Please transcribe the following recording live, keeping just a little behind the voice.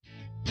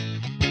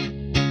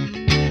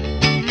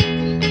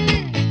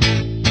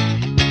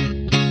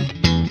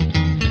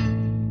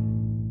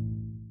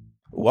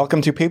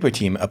Welcome to Paper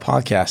Team, a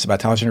podcast about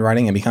television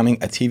writing and becoming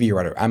a TV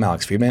writer. I'm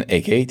Alex Friedman,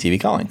 aka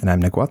TV Calling. And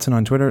I'm Nick Watson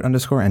on Twitter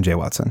 _NJ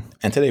Watson.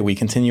 And today we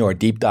continue our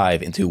deep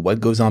dive into what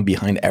goes on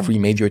behind every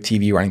major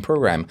TV writing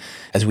program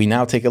as we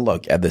now take a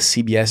look at the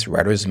CBS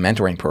Writers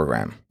Mentoring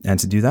Program. And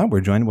to do that,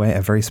 we're joined by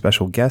a very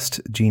special guest,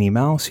 Jeannie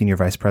Mao, Senior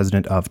Vice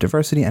President of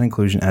Diversity and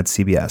Inclusion at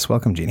CBS.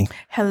 Welcome, Jeannie.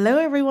 Hello,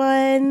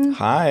 everyone.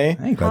 Hi.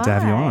 Hey, glad to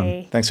have you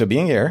on. Thanks for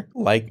being here.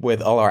 Like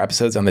with all our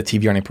episodes on the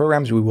TV writing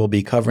programs, we will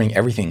be covering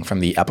everything from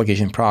the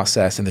application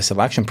process and the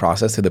selection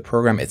process to the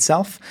program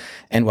itself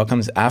and what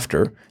comes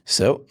after.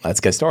 So let's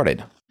get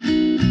started.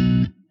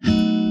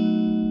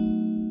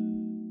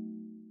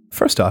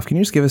 First off, can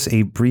you just give us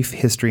a brief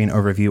history and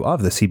overview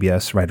of the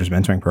CBS Writers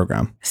Mentoring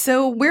Program?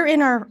 So we're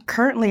in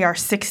currently our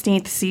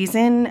 16th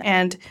season,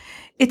 and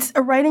it's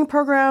a writing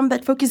program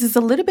that focuses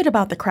a little bit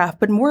about the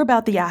craft, but more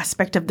about the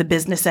aspect of the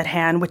business at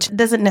hand, which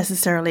doesn't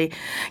necessarily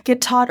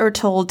get taught or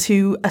told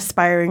to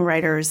aspiring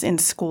writers in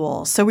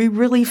school. So we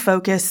really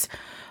focus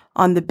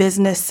on the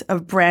business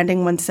of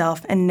branding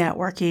oneself and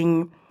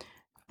networking.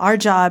 Our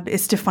job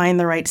is to find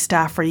the right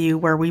staff for you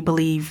where we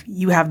believe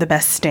you have the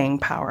best staying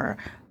power.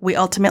 We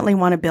ultimately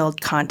want to build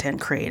content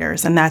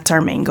creators, and that's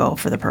our main goal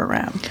for the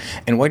program.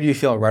 And why do you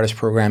feel writers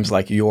programs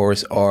like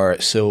yours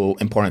are so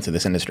important to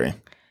this industry?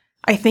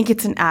 I think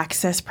it's an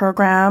access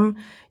program.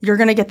 You're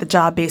going to get the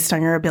job based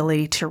on your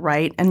ability to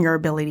write and your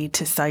ability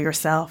to sell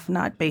yourself,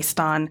 not based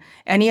on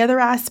any other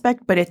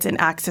aspect, but it's an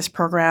access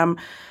program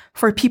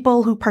for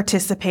people who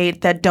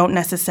participate that don't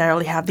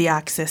necessarily have the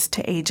access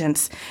to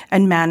agents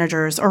and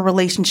managers or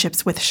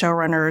relationships with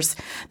showrunners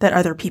that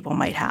other people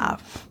might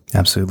have.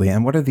 Absolutely.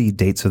 And what are the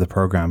dates of the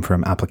program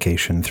from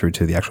application through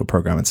to the actual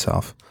program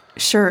itself?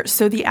 Sure.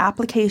 So the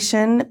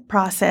application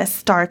process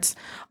starts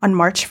on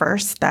March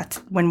 1st. That's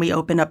when we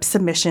open up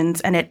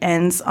submissions, and it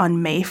ends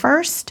on May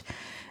 1st.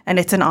 And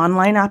it's an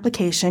online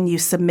application. You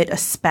submit a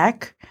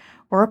spec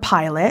or a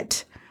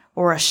pilot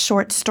or a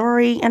short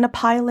story and a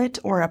pilot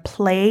or a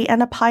play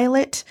and a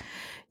pilot.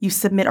 You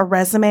submit a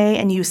resume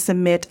and you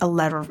submit a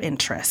letter of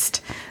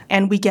interest.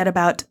 And we get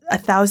about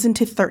 1,000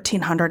 to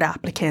 1,300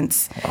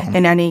 applicants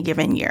in any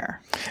given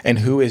year. And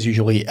who is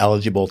usually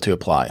eligible to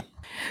apply?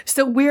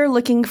 So we're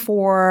looking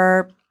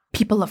for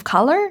people of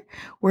color.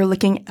 We're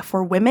looking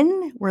for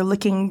women. We're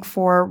looking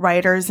for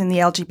writers in the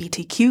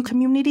LGBTQ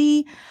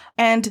community,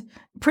 and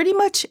pretty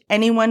much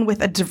anyone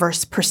with a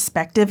diverse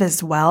perspective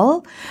as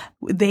well.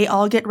 They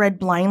all get read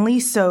blindly,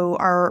 so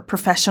our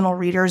professional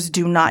readers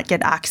do not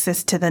get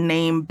access to the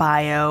name,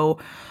 bio,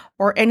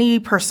 or any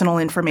personal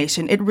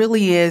information. It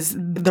really is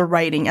the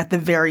writing at the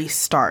very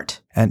start.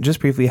 And just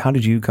briefly, how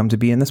did you come to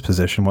be in this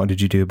position? What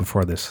did you do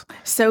before this?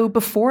 So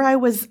before I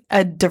was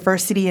a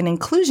diversity and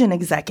inclusion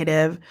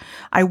executive,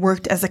 I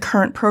worked as a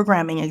current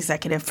programming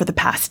executive for the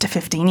past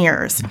 15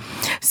 years.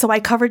 So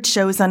I covered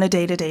shows on a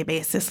day-to-day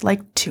basis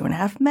like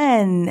 2.5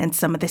 Men and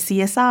some of the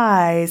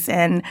CSIs,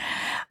 and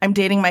I'm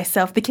dating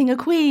myself, The King of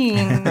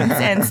Queens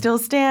and Still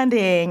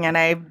Standing, and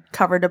I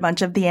covered a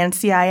bunch of the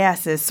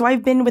NCISs. So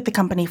I've been with the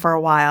company for a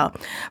while,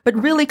 but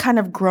really kind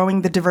of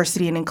growing the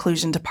diversity and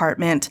inclusion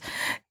department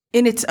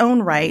in its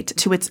own right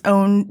to its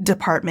own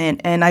department,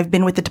 and I've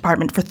been with the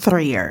department for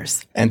 3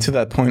 years. And to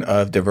that point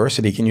of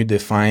diversity, can you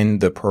define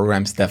the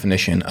program's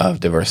definition of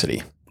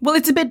diversity? Well,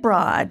 it's a bit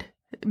broad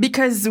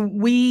because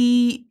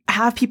we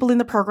have people in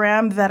the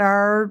program that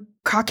are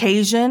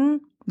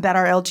Caucasian, that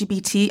are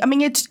LGBT. I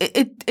mean,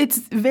 it's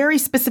very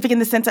specific in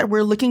the sense that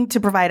we're looking to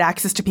provide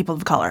access to people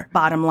of color.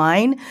 Bottom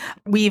line,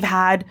 we've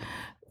had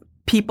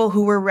people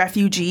who were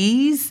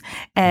refugees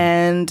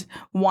and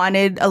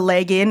wanted a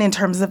leg in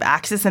terms of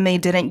access, and they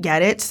didn't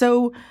get it.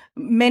 So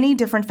many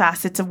different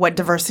facets of what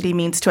diversity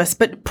means to us,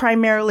 but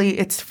primarily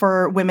it's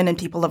for women and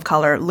people of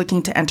color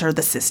looking to enter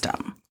the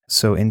system.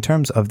 So in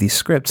terms of the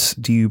scripts,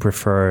 do you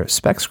prefer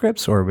spec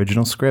scripts or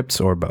original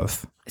scripts or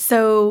both?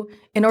 So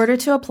in order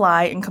to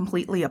apply and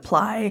completely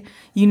apply,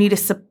 you need to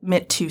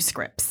submit 2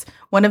 scripts.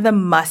 One of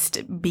them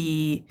must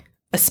be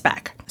a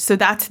spec. So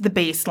that's the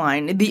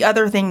baseline. The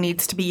other thing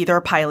needs to be either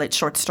a pilot,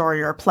 short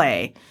story, or a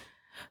play.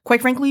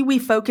 Quite frankly, we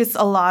focus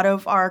a lot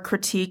of our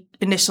critique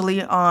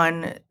initially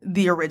on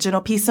the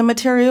original piece of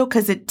material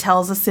because it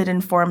tells us, it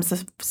informs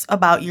us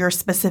about your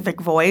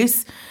specific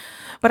voice.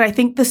 But I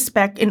think the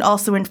spec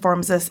also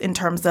informs us in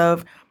terms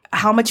of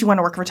how much you want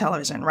to work for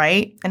television,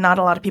 right? And not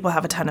a lot of people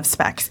have a ton of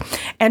specs.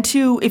 And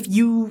 2, if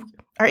you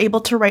are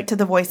able to write to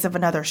the voice of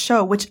another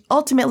show, which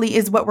ultimately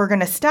is what we're going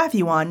to staff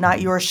you on,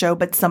 not your show,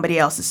 but somebody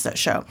else's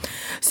show.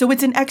 So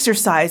it's an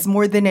exercise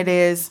more than it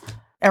is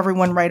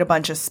everyone write a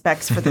bunch of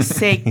specs for the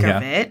sake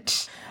of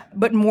it,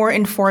 but more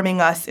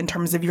informing us in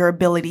terms of your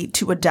ability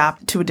to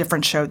adapt to a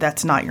different show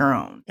that's not your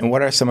own. And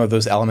what are some of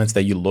those elements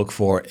that you look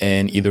for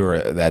in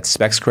either that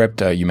spec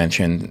script? You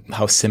mentioned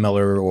how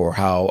similar or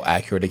how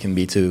accurate it can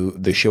be to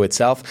the show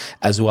itself,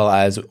 as well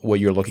as what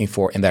you're looking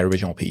for in that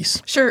original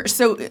piece. Sure.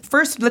 So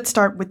first, let's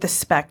start with the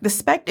spec. The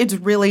spec is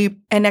really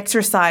an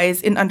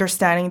exercise in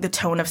understanding the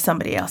tone of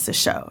somebody else's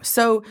show.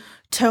 So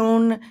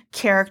tone,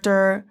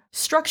 character,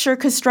 structure,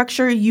 because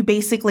structure, you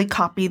basically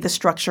copy the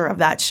structure of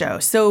that show.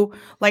 So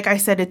like I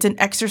said, it's an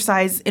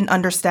exercise in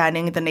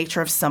understanding the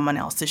nature of someone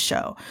else's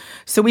show.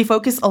 So we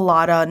focus a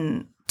lot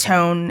on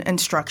tone and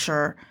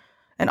structure,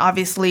 and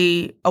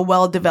obviously a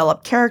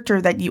well-developed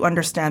character that you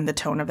understand the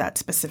tone of that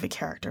specific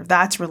character.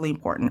 That's really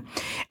important.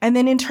 And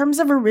then in terms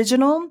of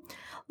original,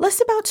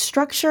 less about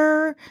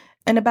structure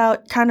and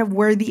about kind of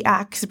where the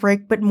acts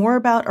break, but more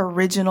about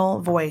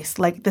original voice,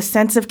 like the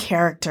sense of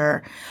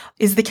character.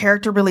 Is the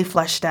character really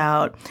fleshed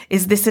out?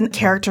 Is this a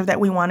character that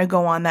we want to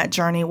go on that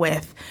journey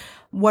with?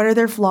 What are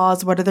their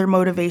flaws? What are their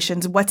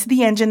motivations? What's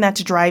the engine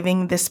that's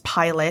driving this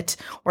pilot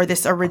or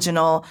this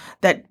original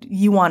that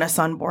you want us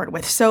on board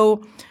with?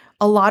 So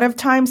a lot of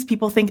times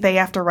people think they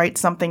have to write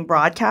something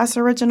broadcast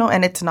original,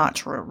 and it's not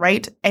true,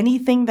 right?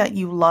 Anything that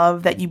you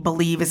love, that you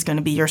believe is going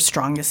to be your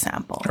strongest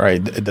sample. Right.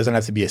 It doesn't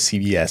have to be a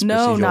CBS.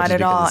 No, not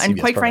at all. And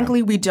quite program.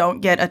 frankly, we don't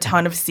get a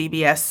ton of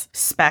CBS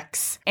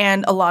specs.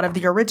 And a lot of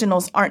the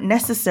originals aren't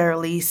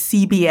necessarily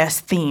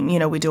CBS theme. You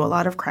know, we do a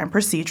lot of crime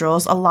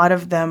procedurals. A lot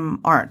of them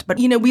aren't. But,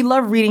 you know, we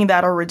love reading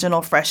that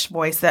original fresh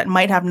voice that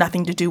might have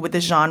nothing to do with the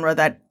genre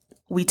that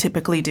we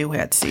typically do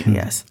at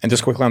CBS. And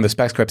just quickly on the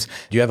spec scripts,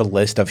 do you have a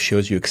list of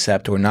shows you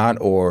accept or not?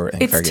 Or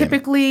it's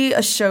typically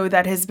a show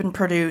that has been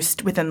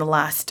produced within the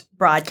last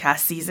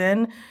broadcast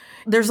season.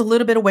 There's a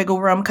little bit of wiggle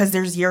room because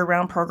there's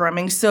year-round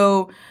programming.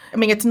 So, I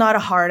mean, it's not a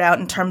hard out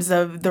in terms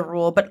of the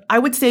rule, but I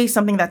would say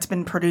something that's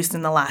been produced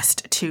in the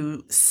last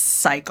 2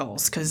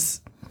 cycles,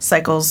 because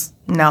cycles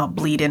now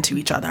bleed into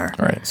each other.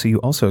 All right. So you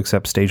also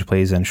accept stage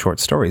plays and short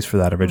stories for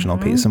that original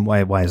piece. And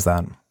why is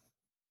that?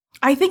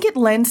 I think it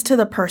lends to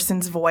the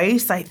person's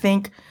voice. I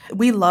think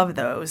we love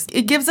those.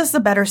 It gives us a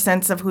better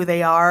sense of who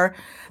they are.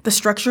 The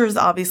structure is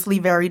obviously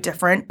very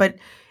different, but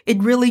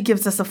it really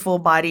gives us a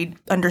full-bodied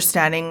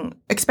understanding,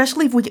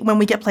 especially when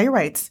we get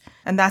playwrights.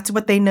 And that's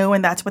what they know,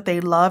 and that's what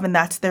they love, and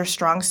that's their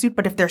strong suit.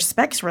 But if their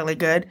spec's really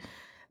good,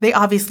 they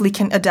obviously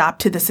can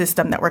adapt to the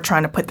system that we're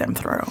trying to put them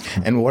through.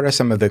 And what are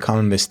some of the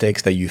common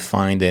mistakes that you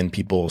find in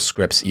people's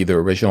scripts, either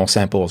original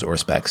samples or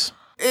specs?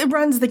 It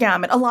runs the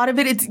gamut. A lot of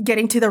it's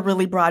getting to the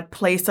really broad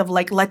place of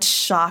like, let's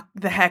shock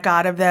the heck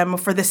out of them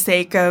for the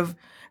sake of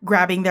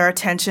grabbing their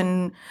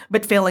attention,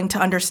 but failing to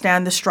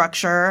understand the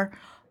structure.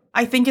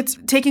 I think it's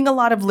taking a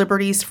lot of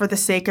liberties for the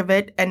sake of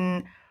it.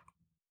 And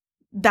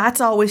that's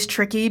always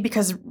tricky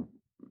because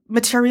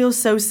material is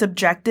so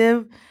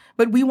subjective,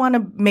 but we want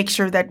to make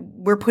sure that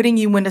we're putting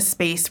you in a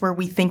space where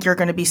we think you're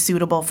going to be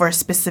suitable for a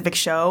specific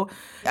show.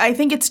 I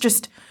think it's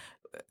just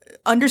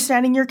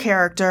understanding your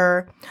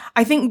character.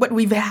 I think what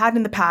we've had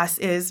in the past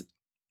is,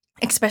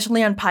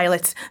 especially on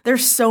pilots,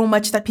 there's so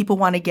much that people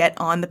want to get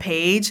on the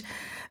page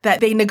that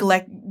they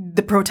neglect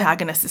the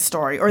protagonist's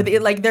story. Or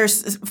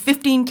there's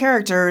 15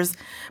 characters,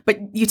 but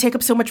you take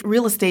up so much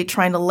real estate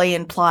trying to lay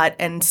in plot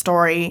and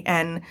story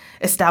and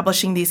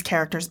establishing these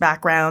characters'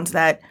 backgrounds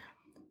that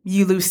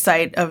you lose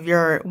sight of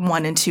your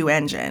 1 and 2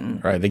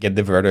 engine. Right. They get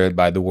diverted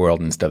by the world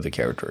instead of the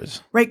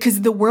characters. Right.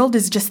 Because the world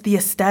is just the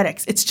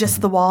aesthetics. It's just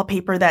the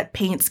wallpaper that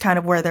paints kind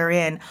of where they're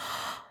in.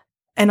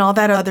 And all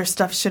that other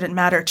stuff shouldn't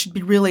matter. It should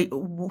be really,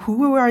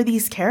 who are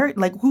these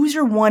characters? Like, who's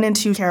your 1 and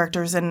 2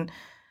 characters, and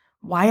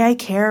why I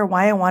care,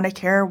 why I want to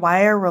care,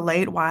 why I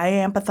relate, why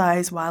I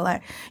empathize,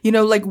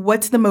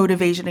 what's the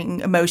motivating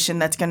emotion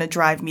that's going to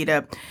drive me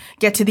to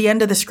get to the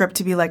end of the script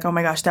to be like, oh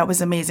my gosh, that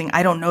was amazing.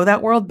 I don't know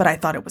that world, but I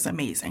thought it was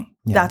amazing.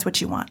 Yeah. That's what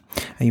you want.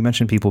 And you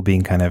mentioned people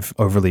being kind of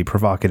overly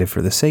provocative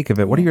for the sake of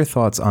it. What are your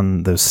thoughts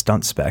on those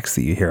stunt specs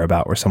that you hear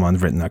about where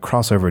someone's written a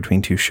crossover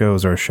between 2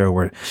 shows, or a show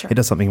where it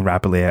does something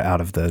rapidly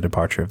out of the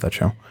departure of that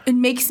show? It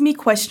makes me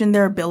question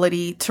their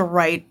ability to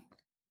write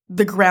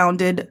the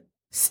grounded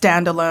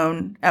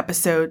standalone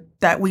episode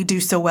that we do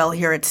so well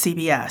here at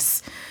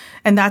CBS.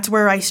 And that's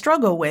where I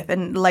struggle with.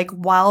 And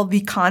while the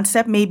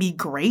concept may be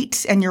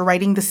great and you're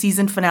writing the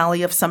season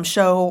finale of some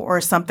show or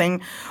something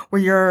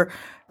where you're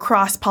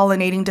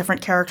cross-pollinating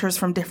different characters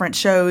from different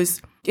shows,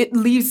 it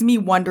leaves me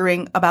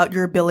wondering about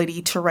your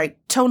ability to write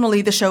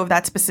tonally the show of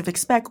that specific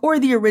spec, or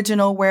the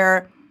original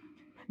where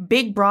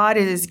big broad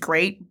is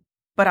great,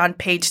 but on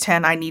page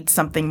 10, I need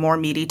something more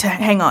meaty to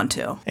hang on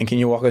to. And can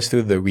you walk us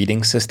through the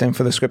reading system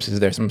for the scripts? Is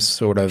there some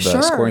sort of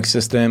scoring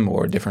system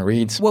or different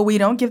reads? Well, we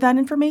don't give that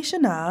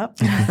information up.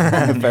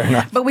 Fair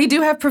enough. But we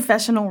do have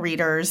professional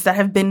readers that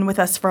have been with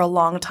us for a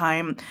long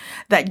time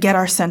that get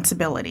our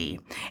sensibility.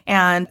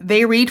 And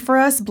they read for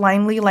us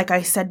blindly, like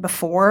I said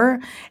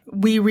before.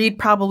 We read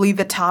probably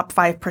the top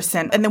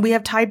 5%. And then we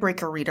have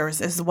tiebreaker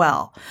readers as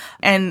well.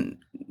 And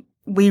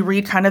we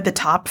read kind of the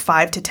top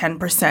 5 to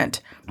 10%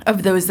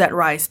 of those that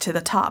rise to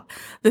the top.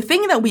 The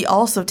thing that we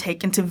also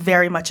take into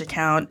very much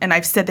account, and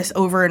I've said this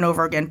over and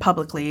over again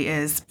publicly,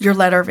 is your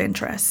letter of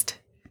interest.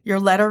 Your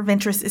letter of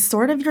interest is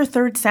sort of your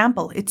third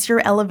sample. It's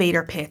your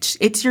elevator pitch.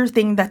 It's your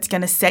thing that's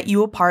going to set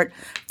you apart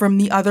from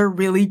the other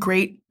really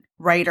great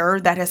writer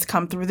that has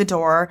come through the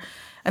door.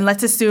 And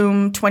let's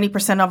assume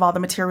 20% of all the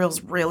material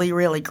is really,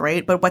 really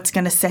great. But what's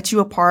going to set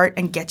you apart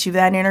and get you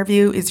that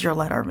interview is your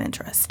letter of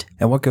interest.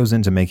 And what goes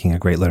into making a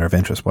great letter of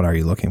interest? What are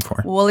you looking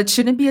for? Well, it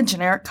shouldn't be a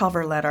generic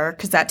cover letter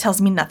because that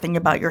tells me nothing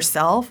about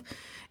yourself.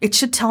 It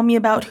should tell me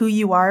about who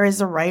you are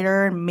as a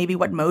writer and maybe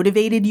what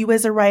motivated you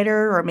as a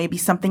writer, or maybe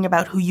something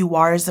about who you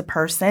are as a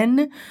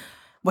person,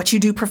 what you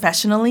do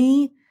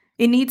professionally.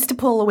 It needs to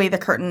pull away the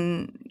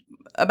curtain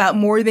about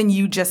more than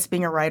you just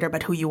being a writer,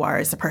 but who you are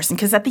as a person.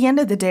 Because at the end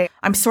of the day,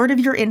 I'm sort of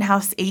your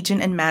in-house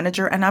agent and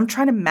manager, and I'm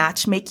trying to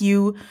matchmake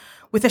you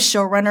with a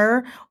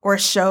showrunner or a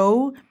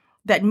show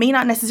that may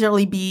not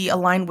necessarily be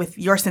aligned with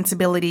your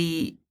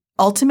sensibility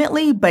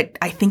ultimately, but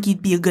I think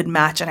you'd be a good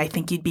match, and I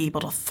think you'd be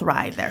able to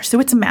thrive there. So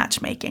it's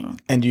matchmaking.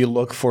 And do you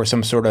look for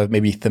some sort of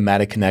maybe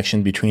thematic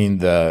connection between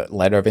the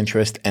letter of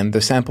interest and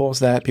the samples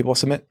that people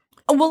submit?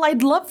 Well,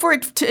 I'd love for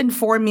it to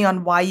inform me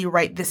on why you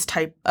write this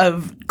type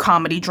of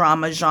comedy,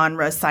 drama,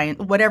 genre, science,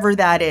 whatever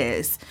that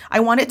is. I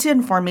want it to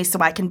inform me so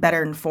I can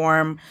better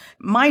inform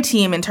my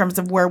team in terms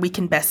of where we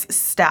can best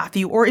staff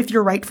you, or if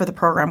you're right for the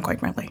program,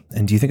 quite frankly.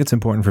 And do you think it's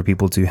important for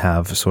people to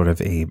have sort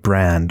of a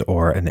brand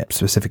or a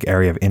specific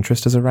area of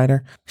interest as a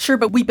writer? Sure,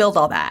 but we build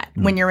all that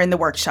when you're in the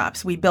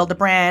workshops. We build a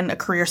brand, a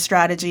career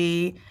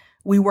strategy.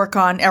 We work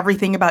on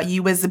everything about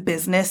you as a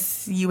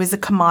business, you as a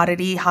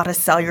commodity, how to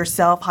sell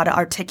yourself, how to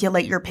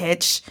articulate your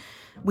pitch.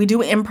 We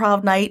do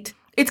improv night.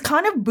 It's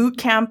kind of boot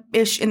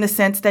camp-ish in the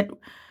sense that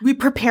we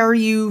prepare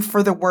you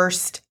for the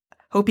worst,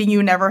 hoping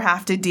you never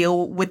have to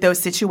deal with those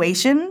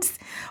situations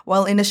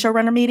while in a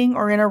showrunner meeting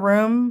or in a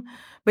room.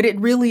 But it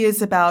really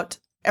is about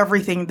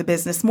everything the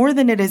business more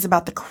than it is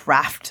about the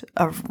craft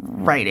of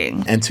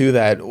writing. And to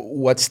that,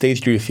 what stage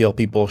do you feel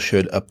people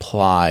should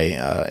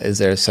apply? Is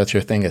there such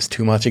a thing as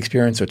too much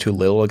experience or too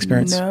little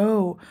experience?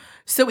 No.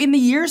 So in the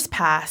years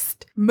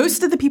past,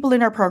 most of the people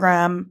in our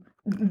program,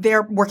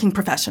 they're working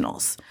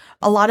professionals.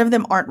 A lot of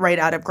them aren't right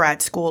out of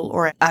grad school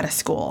or out of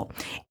school,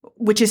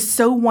 which is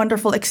so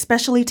wonderful,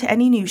 especially to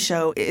any new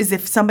show, is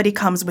if somebody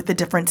comes with a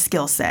different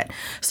skill set.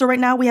 So right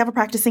now we have a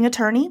practicing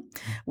attorney.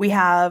 We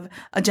have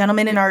a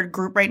gentleman in our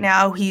group right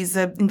now. He's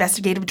an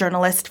investigative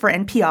journalist for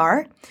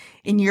NPR.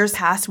 In years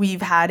past,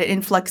 we've had an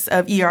influx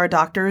of ER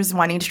doctors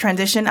wanting to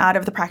transition out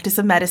of the practice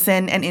of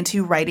medicine and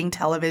into writing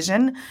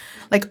television.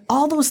 Like,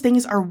 all those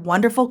things are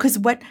wonderful because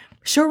what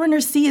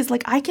showrunners see is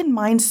like, I can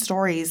mine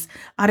stories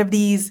out of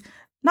these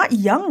not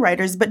young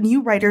writers, but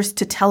new writers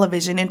to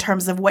television in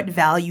terms of what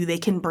value they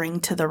can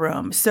bring to the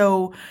room.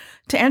 So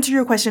to answer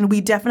your question,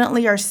 we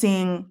definitely are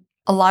seeing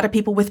a lot of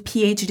people with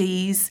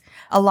PhDs,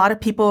 a lot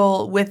of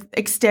people with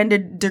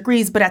extended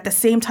degrees, but at the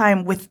same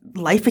time with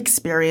life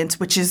experience,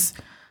 which is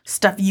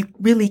stuff you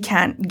really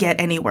can't get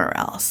anywhere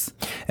else.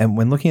 And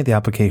when looking at the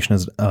application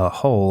as a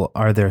whole,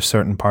 are there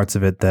certain parts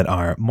of it that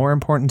are more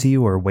important to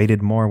you or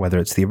weighted more, whether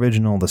it's the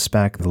original, the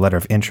spec, the letter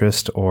of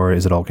interest, or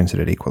is it all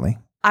considered equally?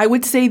 I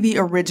would say the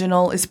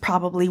original is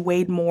probably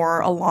weighed more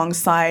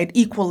alongside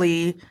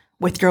equally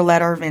with your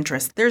letter of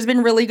interest. There's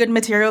been really good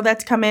material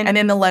that's come in, and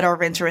then the letter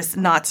of interest,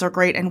 not so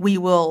great, and we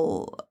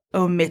will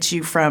omit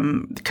you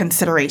from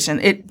consideration.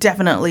 It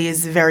definitely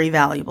is very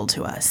valuable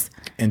to us.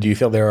 And do you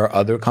feel there are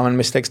other common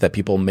mistakes that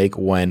people make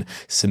when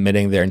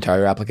submitting their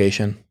entire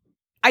application?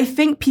 I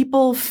think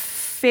people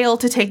fail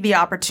to take the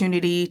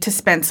opportunity to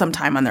spend some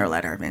time on their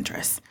letter of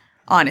interest,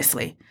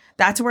 honestly.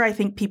 That's where I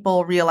think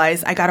people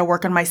realize I got to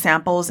work on my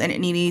samples and it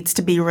needs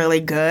to be really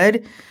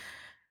good.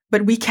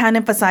 But we can't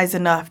emphasize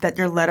enough that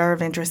your letter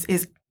of interest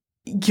is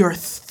your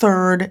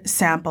third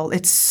sample.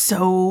 It's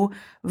so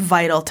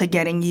vital to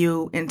getting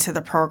you into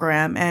the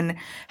program, and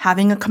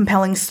having a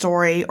compelling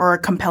story or a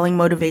compelling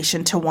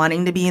motivation to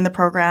wanting to be in the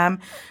program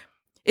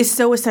is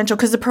so essential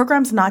because the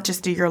program's not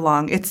just a year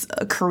long, it's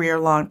a career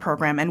long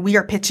program. And we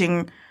are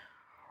pitching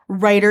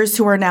writers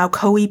who are now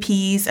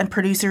co-EPs and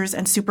producers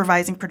and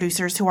supervising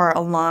producers who are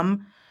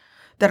alum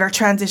that are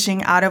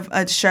transitioning out of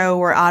a show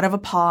or out of a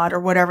pod or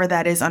whatever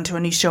that is onto a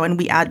new show, and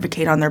we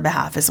advocate on their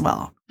behalf as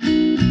well.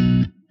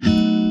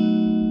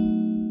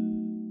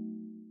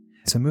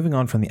 So moving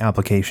on from the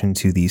application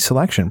to the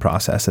selection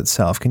process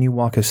itself, can you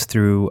walk us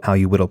through how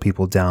you whittle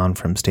people down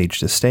from stage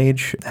to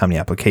stage, how many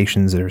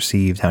applications are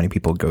received, how many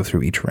people go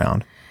through each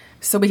round?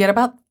 So we get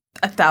about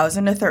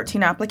 1,000 to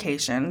 13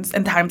 applications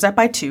and times that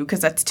by 2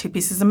 because that's 2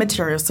 pieces of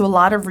material. So a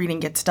lot of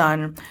reading gets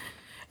done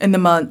in the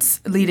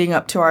months leading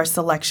up to our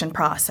selection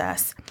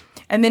process.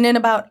 And then in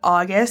about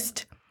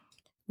August,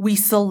 we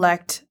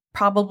select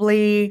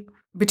probably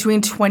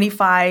between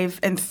 25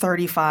 and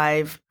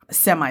 35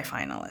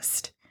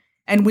 semifinalists.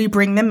 And we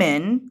bring them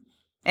in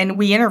and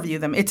we interview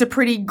them. It's a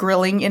pretty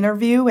grilling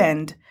interview,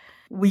 and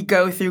we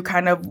go through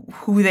kind of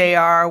who they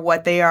are,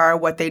 what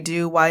they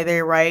do, why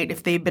they write,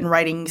 if they've been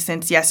writing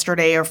since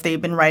yesterday or if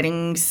they've been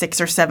writing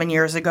 6 or 7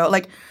 years ago.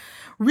 Like,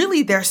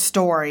 really their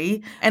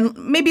story, and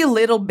maybe a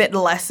little bit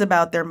less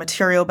about their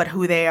material, but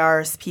who they are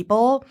as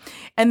people.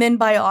 And then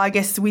by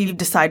August, we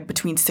decide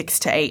between 6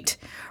 to 8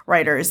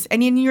 writers.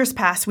 And in years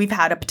past, we've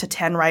had up to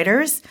 10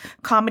 writers,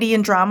 comedy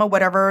and drama,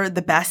 whatever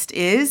the best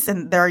is.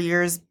 And there are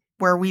years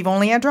where we've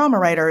only had drama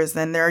writers,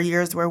 and there are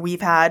years where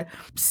we've had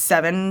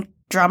 7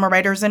 drama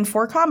writers and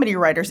 4 comedy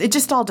writers. It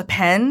just all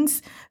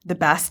depends, the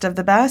best of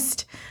the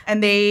best.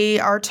 And they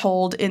are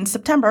told in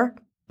September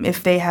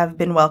if they have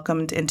been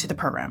welcomed into the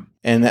program.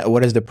 And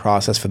what is the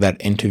process for that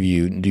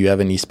interview? Do you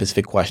have any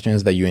specific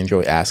questions that you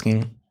enjoy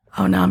asking?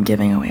 Oh, now I'm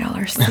giving away all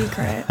our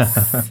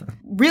secrets.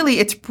 Really,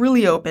 it's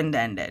really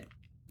open-ended.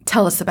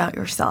 Tell us about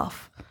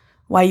yourself,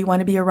 why you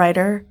want to be a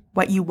writer,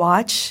 what you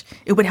watch.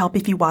 It would help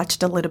if you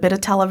watched a little bit of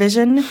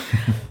television,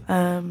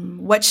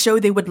 what show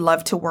they would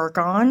love to work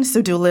on.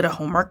 So do a little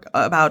homework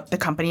about the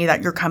company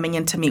that you're coming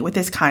in to meet with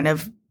is kind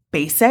of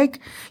basic.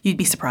 You'd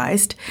be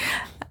surprised.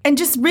 And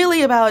just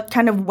really about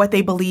kind of what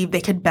they believe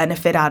they could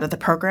benefit out of the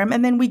program.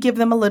 And then we give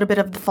them a little bit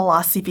of the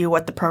philosophy of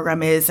what the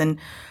program is and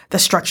the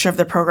structure of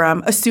the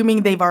program,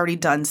 assuming they've already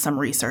done some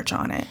research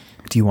on it.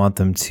 Do you want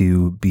them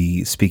to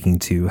be speaking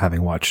to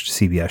having watched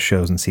CBS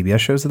shows and CBS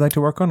shows they'd like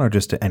to work on, or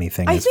just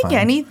anything? I think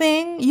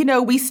anything. You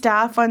know, we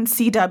staff on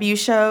CW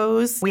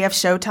shows. We have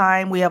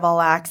Showtime. We have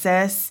All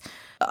Access.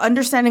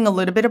 Understanding a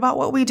little bit about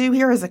what we do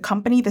here as a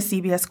company, the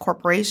CBS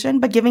Corporation,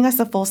 but giving us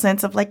a full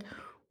sense of like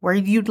where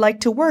you'd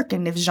like to work.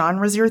 And if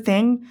genre's your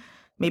thing,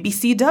 maybe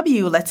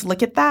CW, let's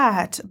look at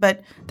that.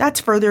 But that's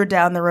further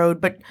down the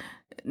road. But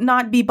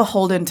not be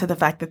beholden to the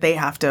fact that they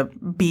have to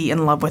be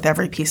in love with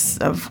every piece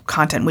of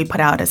content we put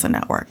out as a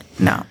network.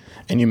 No.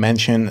 And you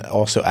mentioned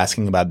also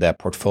asking about that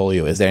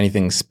portfolio. Is there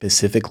anything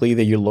specifically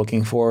that you're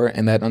looking for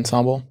in that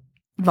ensemble?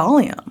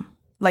 Volume.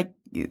 Like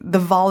the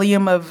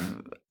volume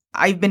of,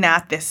 I've been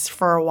at this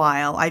for a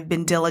while. I've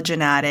been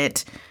diligent at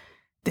it.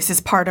 This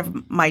is part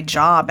of my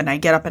job, and I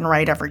get up and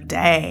write every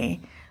day.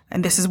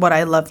 And this is what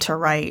I love to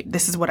write.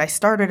 This is what I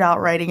started out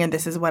writing, and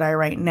this is what I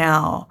write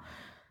now.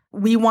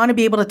 We want to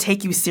be able to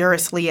take you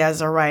seriously as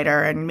a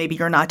writer, and maybe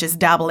you're not just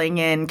dabbling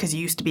in because you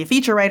used to be a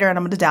feature writer and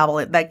I'm going to dabble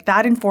it. Like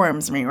that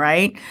informs me,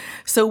 right?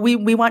 So we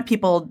want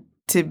people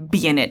to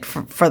be in it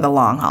for the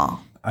long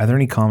haul. Are there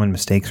any common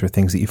mistakes or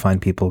things that you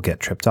find people get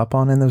tripped up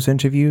on in those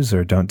interviews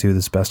or don't do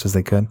as best as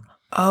they could?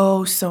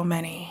 Oh, so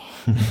many.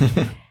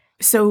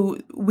 So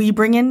we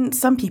bring in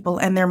some people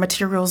and their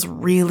material's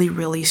really,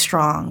 really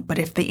strong. But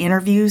if the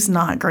interview's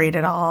not great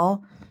at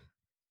all,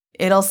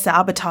 it'll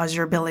sabotage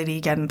your ability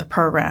to get in the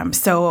program.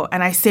 So,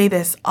 and I say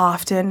this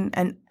often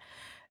and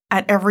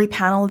at every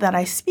panel that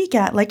I speak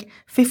at, like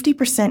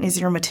 50% is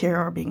your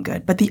material being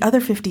good, but the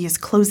other 50 is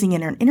closing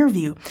in an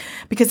interview.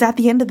 Because at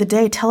the end of the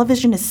day,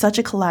 television is such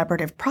a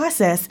collaborative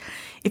process.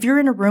 If you're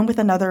in a room with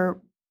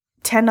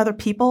 10 other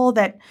people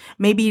that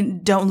maybe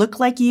don't look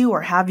like you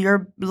or have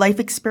your life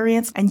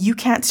experience and you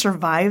can't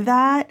survive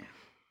that,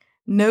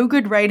 no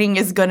good writing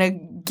is going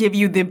to give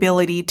you the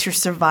ability to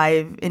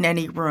survive in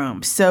any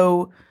room.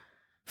 So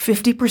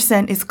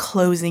 50% is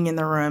closing in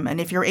the room. And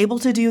if you're able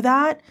to do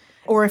that,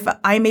 or if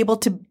I'm able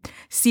to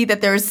see that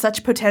there is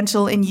such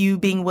potential in you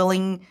being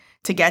willing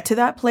to get to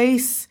that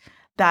place,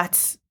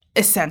 that's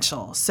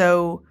essential.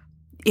 So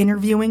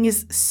interviewing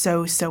is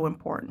so, so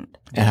important.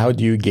 And how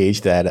do you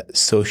gauge that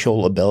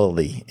social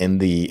ability in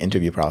the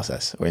interview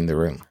process or in the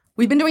room?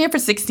 We've been doing it for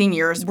 16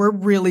 years. We're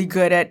really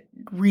good at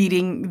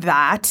reading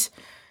that.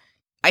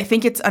 I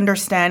think it's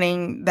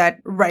understanding that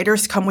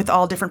writers come with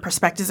all different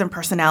perspectives and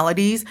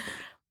personalities,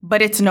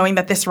 but it's knowing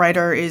that this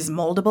writer is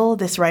moldable.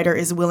 This writer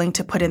is willing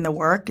to put in the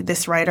work.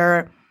 This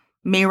writer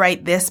may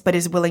write this, but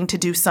is willing to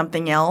do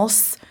something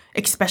else,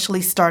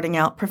 especially starting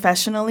out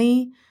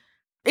professionally.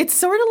 It's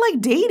sort of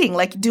like dating.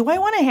 Like, do I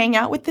want to hang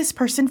out with this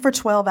person for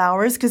 12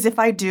 hours? Because if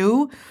I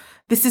do,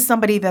 this is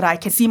somebody that I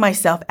can see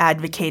myself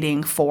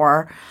advocating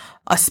for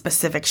a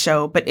specific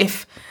show. But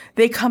if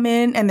they come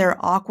in and they're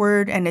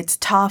awkward and it's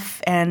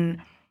tough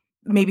and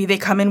maybe they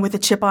come in with a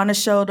chip on his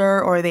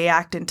shoulder or they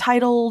act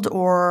entitled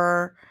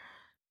or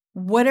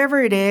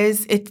whatever it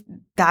is,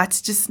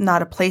 that's just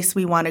not a place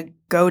we want to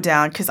go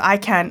down because I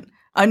can't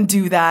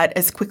undo that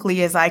as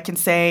quickly as I can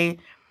say,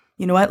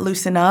 you know what,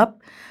 loosen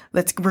up.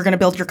 We're going to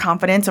build your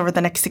confidence over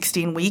the next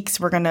 16 weeks.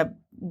 We're going to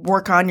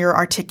work on your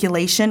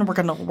articulation. We're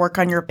going to work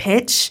on your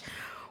pitch.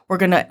 We're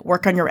going to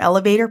work on your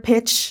elevator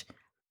pitch.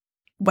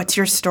 What's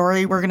your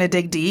story? We're going to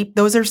dig deep.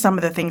 Those are some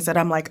of the things that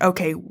I'm like,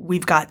 okay,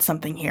 we've got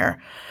something here.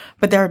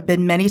 But there have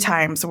been many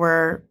times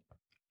where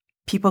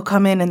people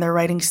come in and they're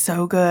writing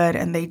so good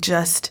and they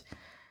just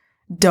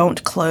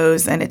don't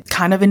close. And it's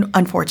kind of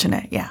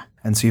unfortunate. Yeah.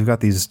 And so you've got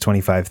these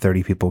 25,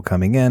 30 people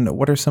coming in.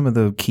 What are some of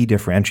the key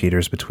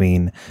differentiators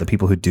between the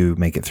people who do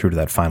make it through to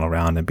that final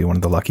round and be one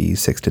of the lucky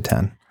 6 to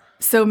 10?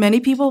 So many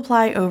people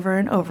apply over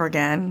and over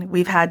again.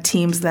 We've had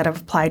teams that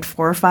have applied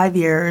 4 or 5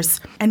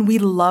 years, and we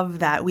love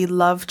that. We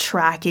love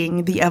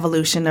tracking the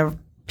evolution of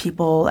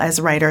people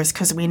as writers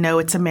because we know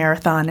it's a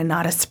marathon and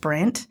not a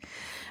sprint.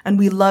 And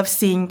we love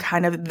seeing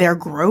kind of their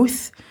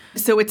growth.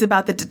 So it's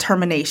about the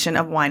determination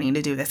of wanting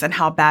to do this and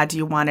how bad do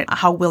you want it?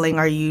 How willing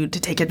are you to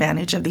take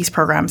advantage of these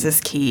programs is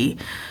key.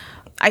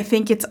 I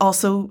think it's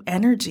also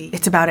energy.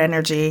 It's about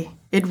energy.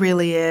 It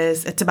really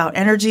is. It's about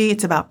energy.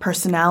 It's about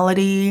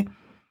personality.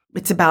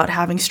 It's about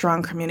having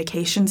strong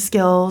communication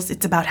skills.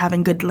 It's about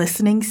having good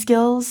listening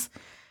skills.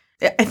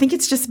 I think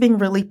it's just being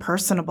really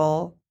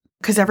personable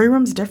Because every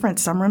room's different.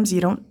 Some rooms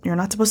you're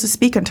not supposed to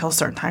speak until a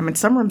certain time. And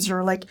some rooms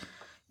you're like,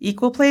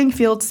 equal playing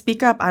field,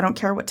 speak up. I don't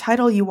care what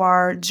title you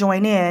are,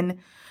 join in.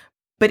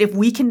 But if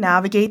we can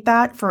navigate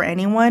that for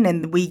anyone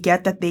and we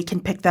get that they can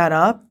pick that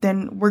up,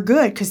 then we're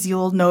good because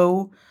you'll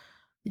know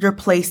your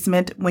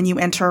placement when you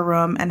enter a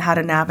room and how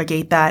to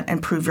navigate that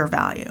and prove your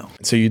value.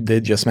 So you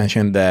did just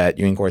mention that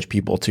you encourage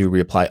people to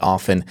reapply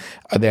often.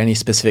 Are there any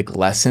specific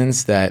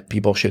lessons that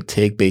people should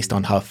take based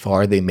on how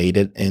far they made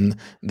it in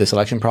the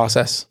selection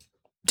process?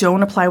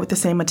 Don't apply with the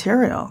same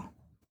material.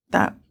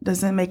 That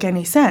doesn't make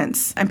any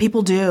sense. And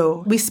people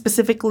do. We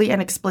specifically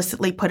and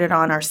explicitly put it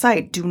on our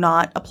site. Do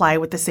not apply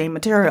with the same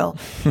material.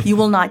 You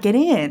will not get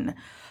in.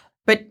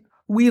 But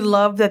we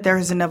love that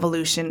there's an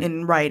evolution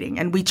in writing,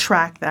 and we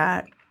track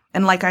that.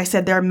 And like I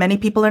said, there are many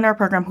people in our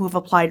program who have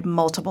applied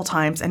multiple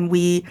times, and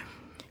we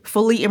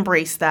fully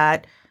embrace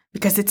that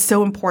because it's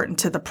so important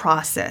to the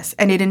process.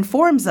 And it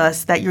informs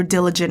us that you're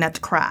diligent at the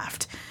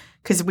craft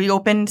because we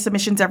open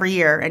submissions every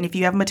year. And if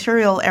you have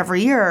material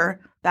every year,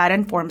 that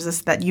informs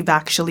us that you've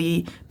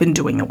actually been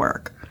doing the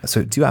work.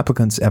 So do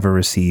applicants ever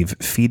receive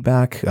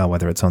feedback,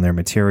 whether it's on their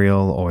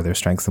material or their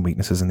strengths and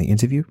weaknesses in the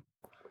interview?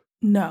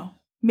 No.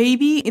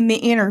 Maybe in the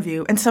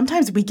interview. And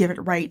sometimes we give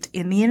it right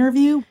in the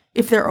interview.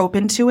 If they're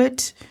open to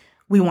it,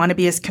 we want to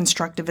be as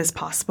constructive as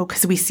possible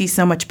because we see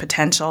so much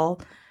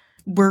potential.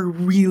 We're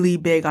really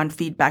big on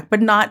feedback,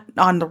 but not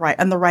on the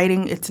on the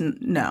writing. It's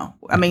no.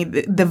 I mean,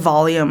 the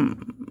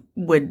volume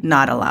would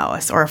not allow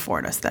us or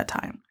afford us that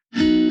time.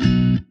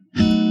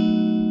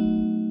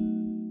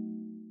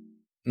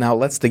 Now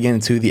let's dig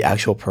into the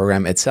actual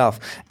program itself.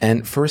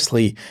 And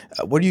firstly,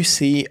 what do you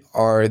see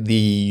are the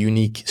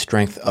unique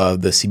strength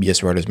of the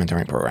CBS Writers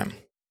Mentoring Program?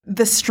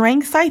 The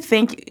strength, I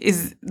think,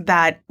 is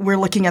that we're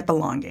looking at the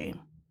long game.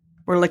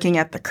 We're looking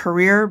at the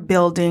career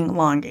building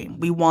long game.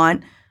 We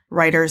want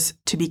writers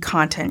to be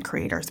content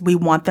creators. We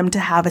want them to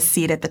have a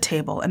seat at the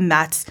table. And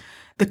that's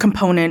the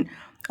component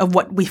of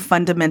what we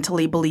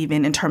fundamentally believe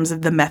in terms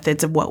of the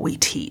methods of what we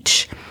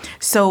teach.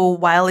 So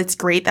while it's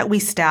great that we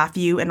staff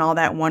you and all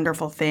that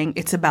wonderful thing,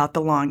 it's about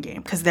the long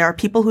game because there are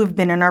people who have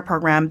been in our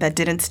program that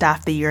didn't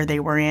staff the year they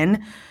were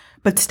in,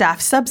 but staff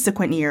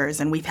subsequent years,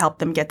 and we've helped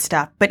them get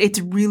staffed. But it's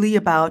really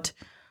about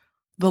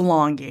the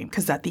long game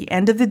because at the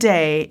end of the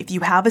day, if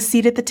you have a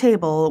seat at the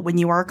table when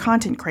you are a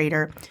content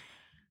creator,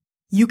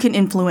 you can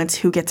influence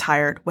who gets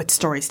hired, what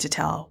stories to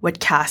tell, what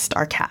cast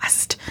are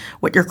cast,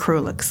 what your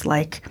crew looks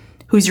like,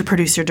 who's your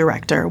producer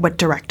director, what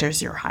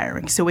directors you're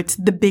hiring. So it's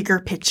the bigger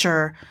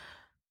picture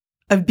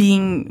of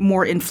being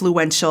more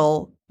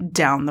influential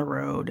down the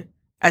road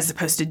as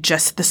opposed to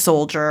just the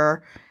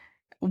soldier,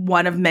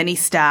 one of many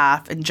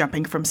staff and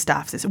jumping from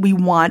staff. We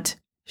want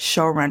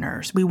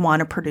showrunners. We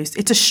want to produce.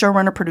 It's a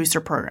showrunner-producer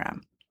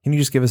program. Can you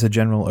just give us a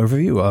general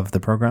overview of the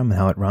program and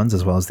how it runs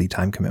as well as the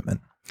time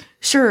commitment?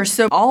 Sure.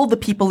 So all the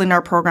people in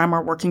our program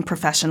are working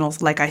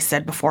professionals, like I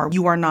said before.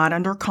 You are not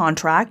under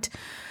contract.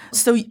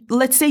 So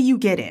let's say you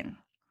get in.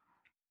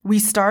 We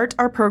start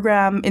our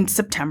program in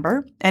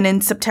September, and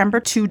in September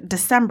to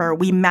December,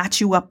 we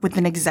match you up with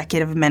an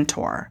executive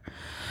mentor.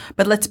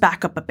 But let's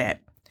back up a bit.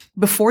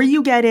 Before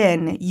you get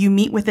in, you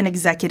meet with an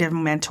executive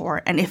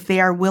mentor, and if they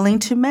are willing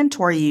to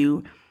mentor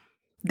you,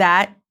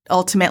 that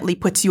ultimately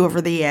puts you over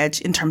the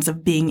edge in terms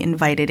of being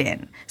invited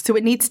in. So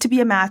it needs to be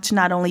a match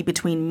not only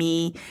between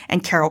me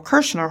and Carol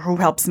Kirshner, who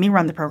helps me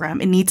run the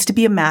program. It needs to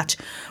be a match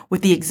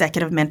with the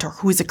executive mentor,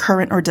 who is a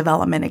current or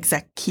development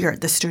exec here at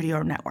the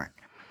Studio Network.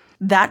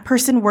 That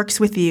person works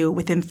with you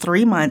within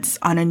 3 months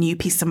on a new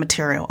piece of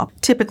material,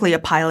 typically a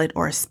pilot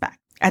or a spec.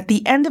 At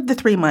the end of the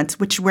 3 months,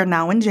 which we're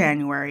now in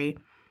January,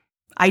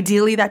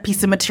 ideally that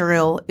piece of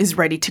material is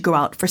ready to go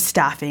out for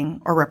staffing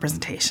or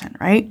representation,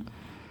 right?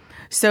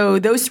 So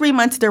those 3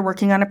 months, they're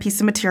working on a piece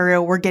of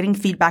material. We're getting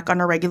feedback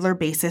on a regular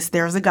basis.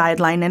 There's a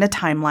guideline and a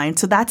timeline.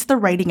 So that's the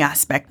writing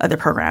aspect of the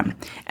program.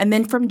 And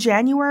then from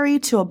January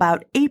to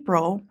about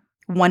April,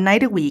 1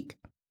 night a week,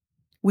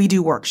 we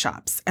do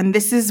workshops. And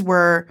this is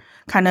where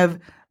kind of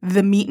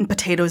the meat and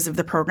potatoes of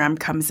the program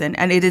comes in.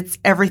 And it is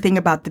everything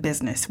about the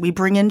business. We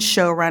bring in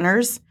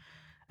showrunners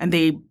and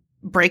they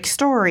break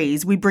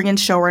stories. We bring in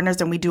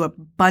showrunners and we do a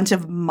bunch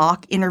of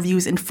mock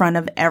interviews in front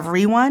of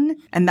everyone.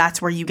 And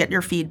that's where you get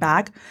your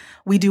feedback.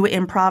 We do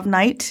an improv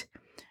night.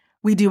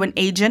 We do an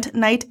agent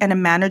night and a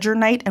manager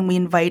night. And we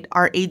invite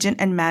our agent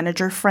and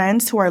manager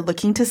friends who are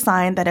looking to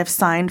sign, that have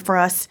signed for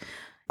us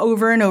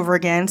over and over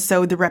again.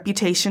 So the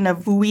reputation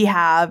of who we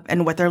have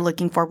and what they're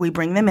looking for, we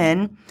bring them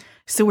in.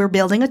 So we're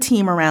building a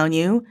team around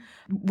you.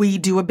 We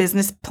do a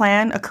business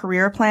plan, a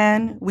career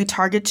plan. We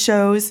target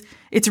shows.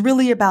 It's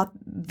really about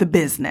the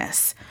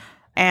business.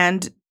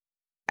 And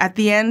at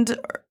the end,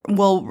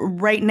 well,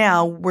 right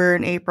now we're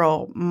in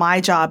April.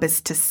 My job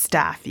is to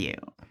staff you.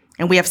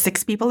 And we have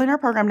 6 people in our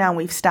program now, and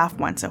we've staffed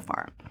 1 so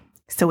far.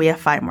 So we have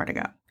 5 more to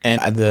go. And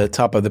at the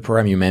top of the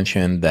program, you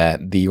mentioned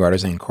that the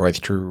writers are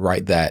encouraged to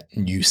write that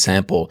new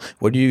sample.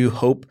 What do you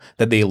hope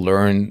that they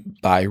learn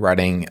by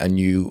writing a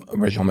new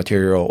original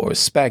material or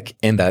spec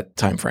in that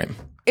time frame?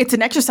 it's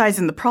an exercise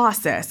in the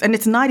process, and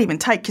it's not even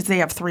tight because they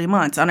have 3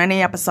 months. On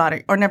any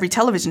episodic or on every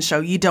television show,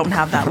 you don't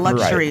have that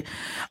luxury. Right.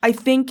 I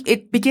think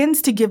it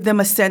begins to give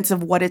them a sense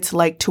of what it's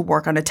like to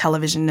work on a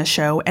television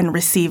show and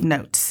receive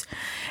notes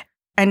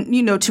and,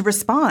 to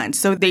respond.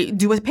 So they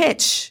do a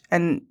pitch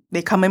and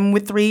they come in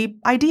with 3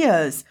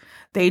 ideas.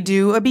 They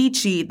do a beat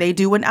sheet, they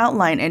do an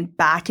outline, and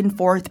back and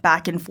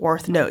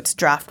forth notes.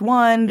 Draft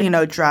 1,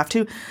 draft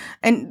 2.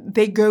 And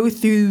they go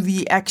through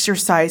the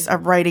exercise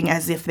of writing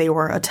as if they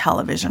were a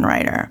television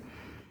writer.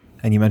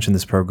 And you mentioned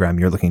this program,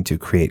 you're looking to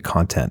create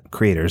content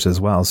creators as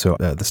well. So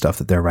the stuff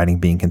that they're writing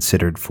being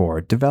considered for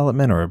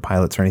development or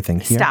pilots or anything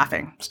here?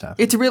 Staffing.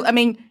 It's real.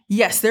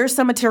 Yes, there's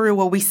some material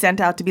where we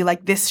sent out to be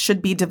like, this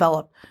should be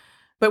developed.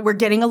 But we're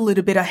getting a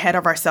little bit ahead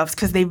of ourselves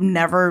because they've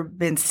never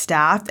been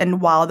staffed.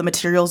 And while the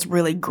material's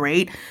really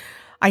great,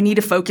 I need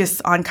to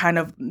focus on kind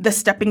of the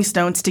stepping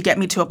stones to get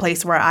me to a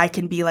place where I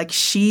can be like,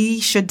 she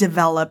should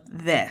develop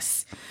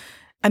this.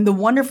 And the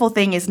wonderful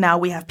thing is now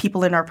we have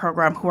people in our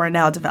program who are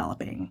now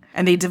developing.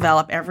 And they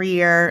develop every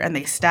year and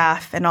they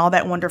staff and all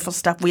that wonderful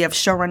stuff. We have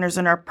showrunners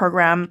in our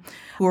program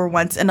who were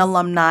once an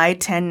alumni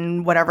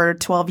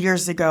 12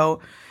 years ago.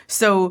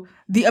 So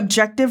the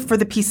objective for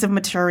the piece of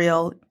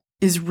material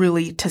is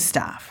really to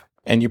staff.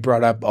 And you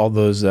brought up all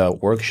those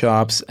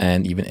workshops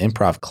and even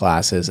improv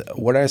classes.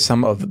 What are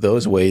some of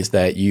those ways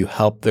that you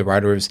help the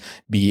writers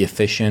be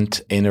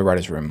efficient in a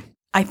writer's room?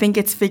 I think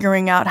it's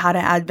figuring out how to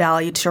add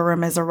value to a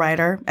room as a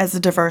writer, as a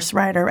diverse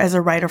writer, as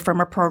a writer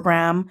from a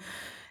program.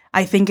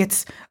 I think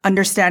it's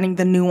understanding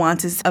the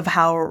nuances of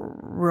how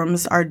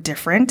rooms are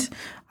different.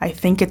 I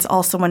think it's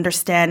also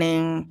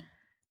understanding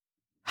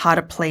how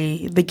to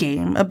play the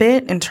game a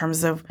bit in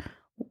terms of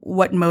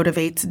what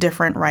motivates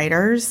different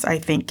writers. I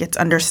think it's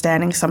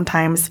understanding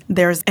sometimes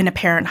there's an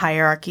apparent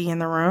hierarchy in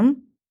the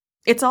room.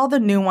 It's all the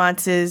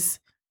nuances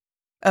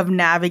of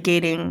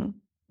navigating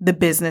the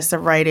business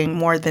of writing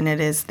more than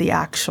it is the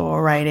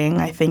actual writing.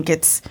 I think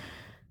it's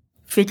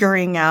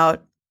figuring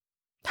out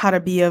how to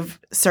be of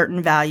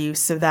certain value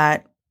so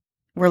that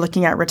we're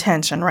looking at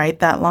retention, right?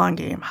 That long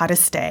game, how to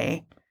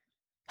stay,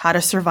 how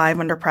to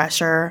survive under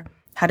pressure,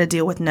 how to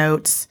deal with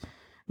notes,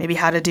 maybe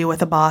how to deal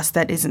with a boss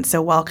that isn't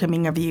so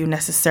welcoming of you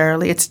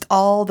necessarily. It's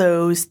all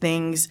those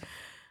things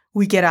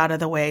we get out of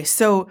the way.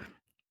 So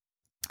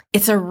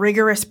it's a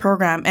rigorous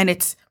program and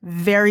it's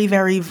very,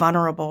 very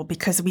vulnerable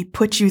because we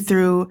put you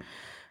through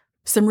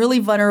some really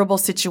vulnerable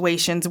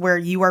situations where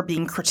you are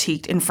being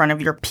critiqued in front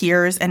of your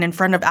peers and in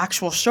front of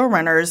actual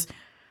showrunners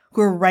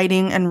who are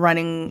writing and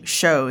running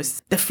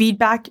shows. The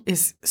feedback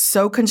is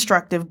so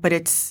constructive, but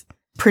it's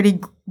pretty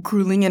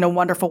grueling in a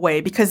wonderful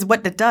way because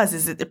what it does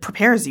is it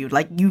prepares you.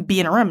 Like you be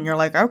in a room and you're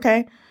like,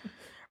 okay,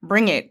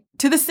 bring it.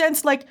 To the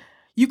sense like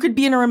you could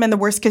be in a room and the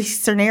worst case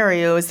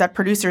scenario is that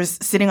producers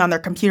sitting on their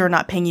computer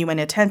not paying you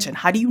any attention.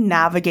 How do you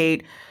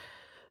navigate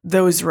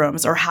those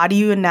rooms, or how do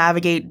you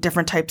navigate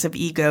different types of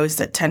egos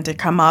that tend to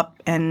come up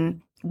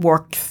and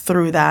work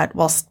through that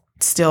while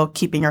still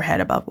keeping your head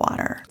above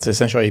water? It's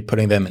essentially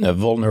putting them in a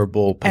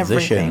vulnerable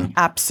position. Everything.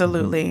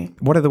 Absolutely.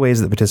 Mm-hmm. What are the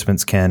ways that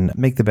participants can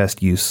make the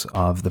best use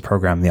of the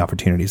program, the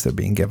opportunities they're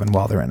being given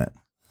while they're in it?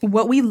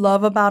 What we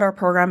love about our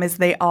program is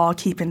they all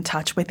keep in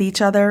touch with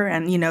each other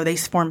and, they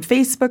form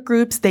Facebook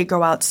groups, they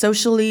go out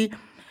socially,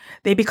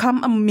 they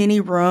become a mini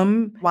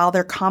room while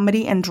they're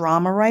comedy and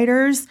drama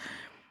writers.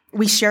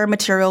 We share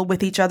material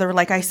with each other.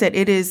 Like I said,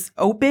 it is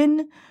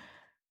open.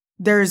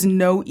 There's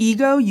no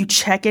ego. You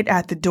check it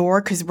at the door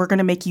because we're going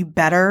to make you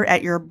better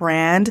at your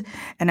brand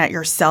and at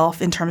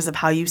yourself in terms of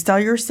how you sell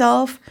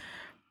yourself.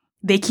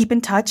 They keep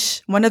in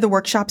touch. One of the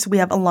workshops, we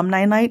have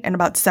alumni night and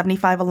about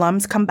 75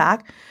 alums come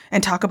back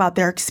and talk about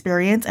their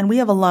experience. And we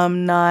have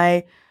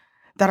alumni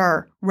that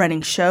are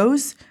running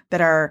shows, that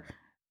are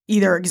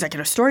either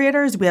executive story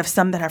editors. We have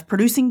some that have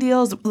producing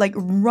deals, like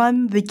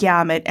run the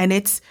gamut. And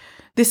it's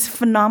this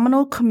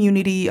phenomenal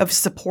community of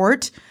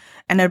support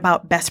and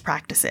about best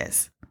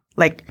practices,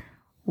 like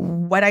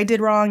what I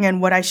did wrong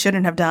and what I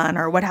shouldn't have done,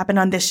 or what happened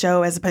on this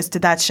show as opposed to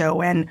that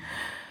show. And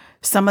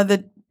some of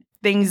the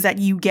things that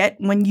you get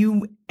when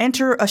you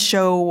enter a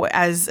show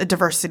as a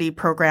diversity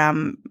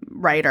program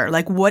writer,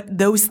 like what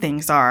those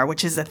things are,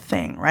 which is a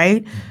thing,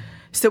 right?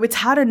 So it's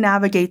how to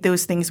navigate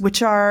those things,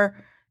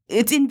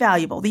 it's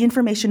invaluable. The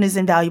information is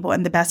invaluable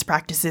and the best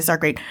practices are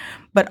great.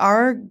 But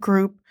our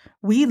group,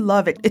 we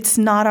love it. It's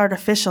not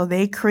artificial.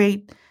 They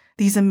create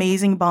these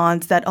amazing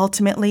bonds that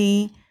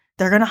ultimately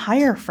they're going to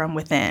hire from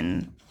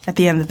within at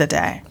the end of the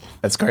day.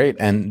 That's great.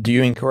 And do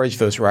you encourage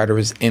those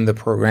writers in the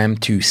program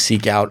to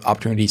seek out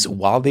opportunities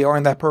while they are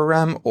in that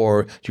program,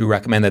 or do you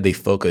recommend that they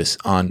focus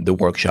on the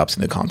workshops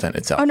and the content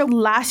itself? Oh, no.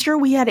 Last year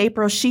we had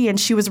April Shee, and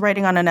she was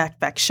writing on an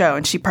FX show,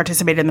 and she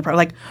participated in the program.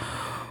 Like,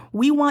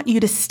 we want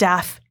you to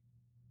staff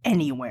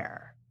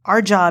anywhere.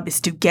 Our job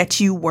is to get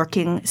you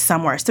working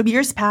somewhere. So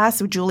years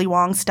past, Julie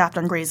Wong staffed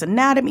on Grey's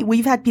Anatomy.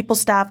 We've had people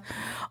staff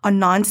on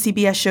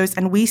non-CBS shows,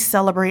 and we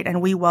celebrate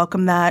and we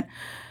welcome that.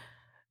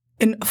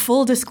 In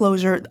full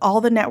disclosure, all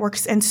the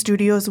networks and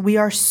studios, we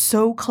are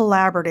so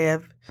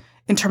collaborative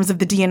in terms of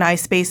the D&I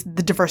space,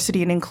 the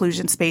diversity and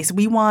inclusion space.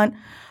 We want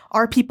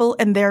our people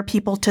and their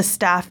people to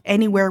staff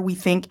anywhere we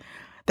think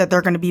that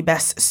they're going to be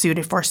best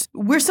suited for.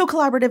 We're so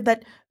collaborative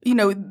that,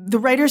 the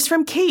writers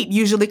from Kate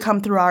usually come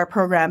through our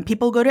program.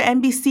 People go to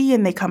NBC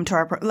and they come to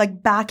our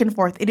back and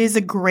forth. It is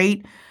a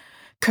great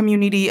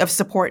community of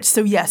support.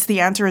 So yes,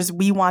 the answer is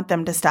we want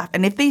them to staff.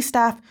 And if they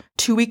staff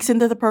 2 weeks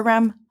into the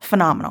program,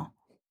 phenomenal.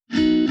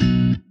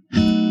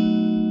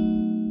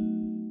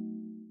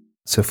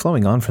 So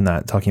flowing on from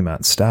that, talking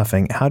about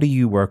staffing, how do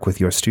you work with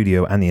your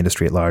studio and the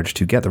industry at large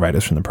to get the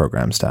writers from the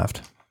program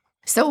staffed?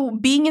 So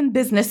being in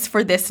business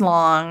for this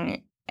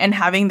long and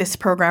having this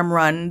program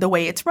run the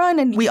way it's run,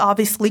 and we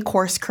obviously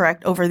course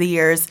correct over the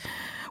years,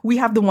 we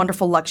have the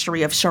wonderful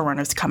luxury of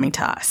showrunners coming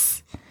to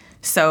us.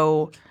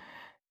 So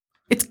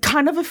it's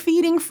kind of a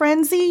feeding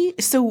frenzy.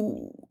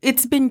 So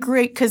it's been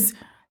great because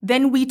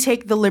then we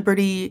take the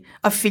liberty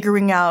of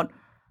figuring out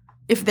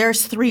if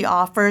there's 3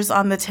 offers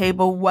on the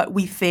table, what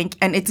we think,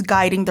 and it's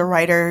guiding the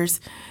writers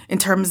in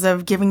terms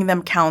of giving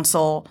them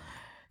counsel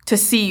to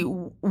see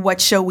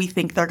what show we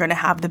think they're going to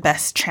have the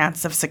best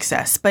chance of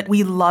success. But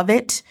we love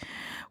it.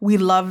 We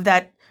love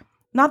that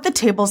not the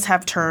tables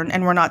have turned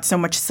and we're not so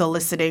much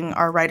soliciting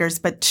our writers,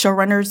 but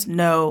showrunners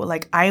know,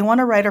 I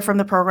want a writer from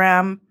the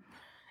program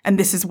and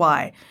this is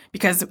why.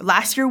 Because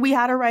last year we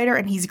had a writer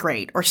and he's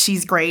great or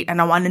she's great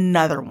and I want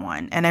another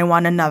one and I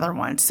want another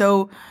one.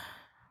 So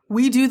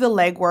we do the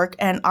legwork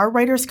and our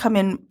writers come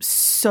in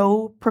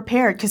so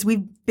prepared because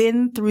we've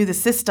been through the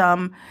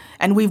system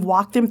and we've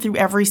walked them through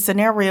every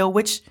scenario,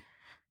 which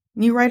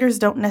new writers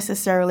don't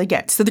necessarily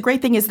get. So the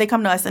great thing is they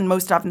come to us and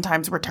most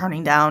oftentimes we're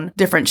turning down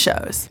different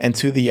shows. And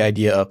to the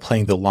idea of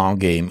playing the long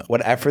game,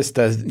 what efforts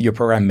does your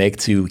program make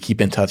to keep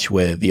in touch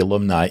with the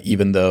alumni,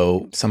 even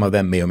though some of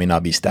them may or may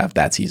not be staffed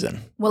that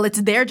season? Well,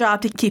 it's their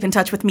job to keep in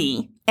touch with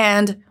me.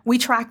 And we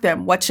track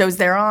them, what shows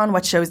they're on,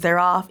 what shows they're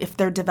off, if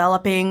they're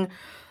developing.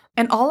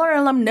 And all our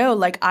alum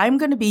know, I'm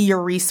going to be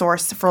your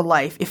resource for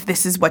life if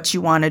this is what you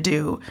want to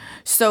do.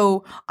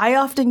 So I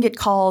often get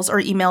calls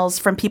or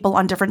emails from people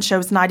on different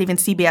shows, not even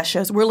CBS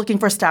shows. We're looking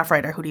for a staff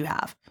writer. Who do you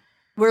have?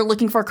 We're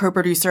looking for a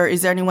co-producer.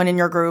 Is there anyone in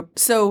your group?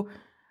 So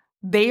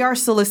they are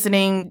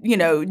soliciting,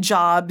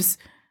 jobs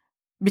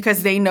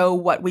because they know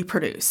what we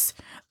produce.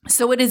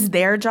 So it is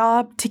their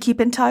job to keep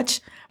in touch.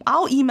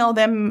 I'll email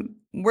them.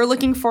 We're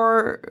looking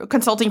for a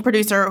consulting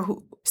producer.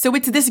 So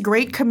it's this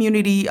great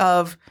community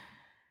of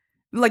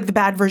the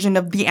bad version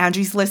of the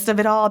Angie's List of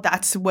it all.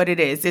 That's what it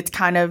is. It's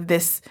kind of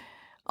this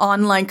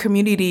online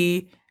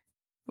community.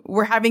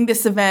 We're having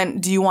this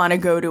event. Do you want to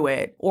go to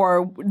it?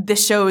 Or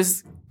this show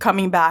is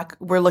coming back.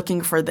 We're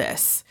looking for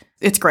this.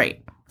 It's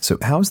great. So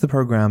how has the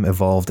program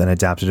evolved and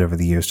adapted over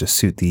the years to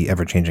suit the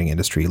ever-changing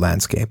industry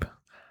landscape?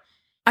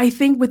 I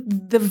think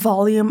with the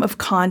volume of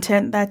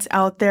content that's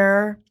out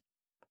there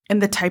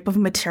and the type of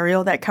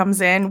material that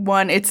comes in,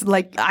 it's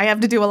I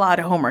have to do a lot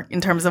of homework in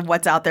terms of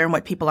what's out there and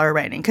what people are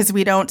writing because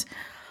we don't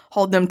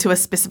hold them to a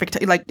specific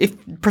if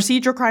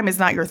procedural crime is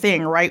not your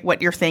thing, write what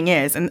your thing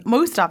is. And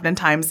most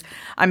oftentimes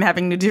I'm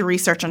having to do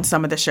research on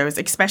some of the shows,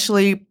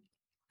 especially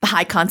the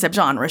high concept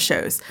genre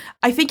shows.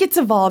 I think it's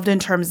evolved in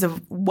terms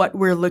of what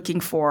we're looking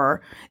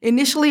for.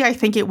 Initially, I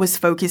think it was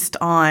focused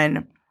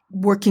on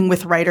working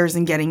with writers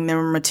and getting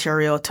their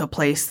material to a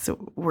place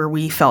where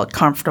we felt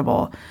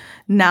comfortable.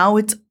 Now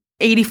it's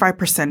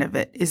 85% of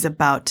it is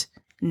about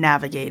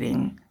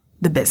navigating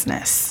the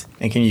business.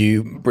 And can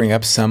you bring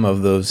up some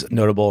of those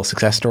notable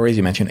success stories?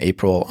 You mentioned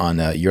April on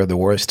You're the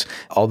Worst.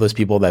 All those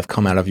people that have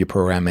come out of your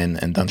program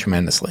and done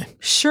tremendously.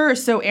 Sure.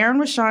 So Aaron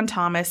Rashawn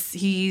Thomas,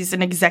 he's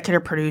an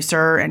executive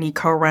producer and he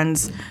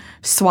co-runs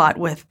SWAT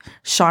with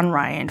Sean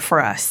Ryan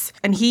for us.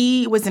 And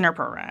he was in our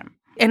program.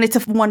 And it's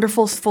a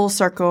wonderful full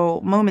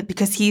circle moment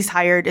because he's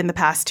hired in the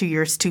past 2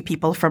 years 2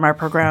 people from our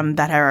program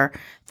that are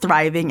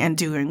thriving and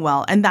doing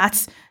well. And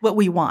that's what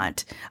we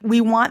want.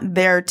 We want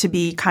there to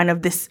be kind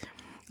of this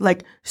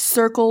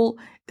circle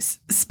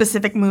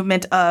specific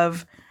movement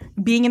of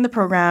being in the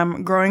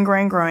program,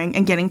 growing,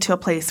 and getting to a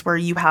place where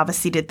you have a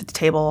seat at the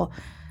table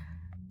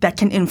that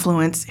can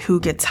influence who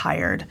gets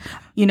hired.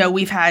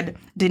 We've had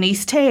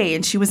Denise Tay,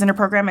 and she was in a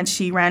program and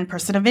she ran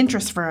Person of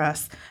Interest for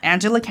us.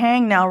 Angela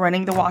Kang now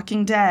running The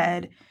Walking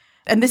Dead.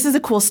 And this is a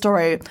cool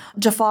story.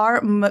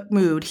 Jafar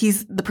Mahmood,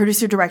 he's the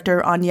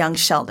producer-director on Young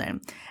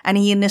Sheldon. And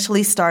he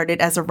initially started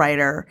as a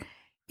writer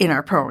in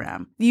our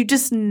program. You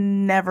just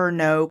never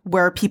know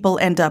where people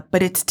end up,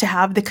 but it's to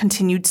have the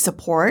continued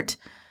support.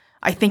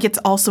 I think it's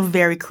also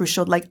very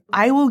crucial.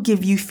 I will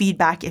give you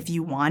feedback if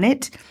you want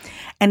it.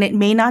 And it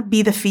may not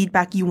be the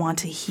feedback you want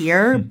to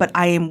hear, but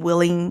I am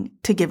willing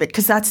to give it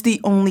because that's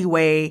the only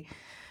way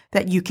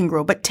that you can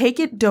grow. But take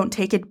it, don't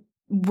take it.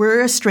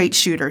 We're a straight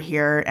shooter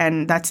here.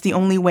 And that's the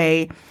only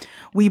way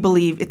we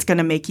believe it's going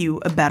to make you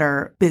a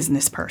better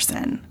business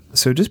person.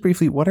 So just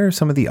briefly, what are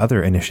some of the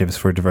other initiatives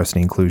for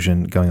diversity and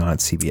inclusion going on at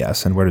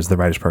CBS, and where does the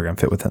Writers Program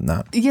fit within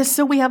that? Yes,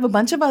 so we have a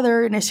bunch of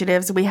other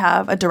initiatives. We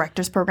have a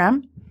Directors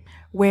Program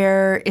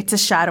where it's a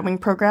shadowing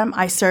program.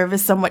 I serve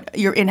as somewhat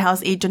your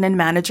in-house agent and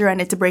manager,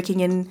 and it's breaking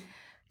in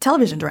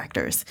television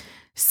directors.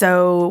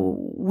 So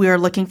we're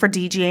looking for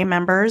DGA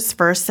members,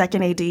 first,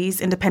 second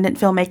ADs, independent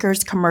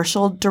filmmakers,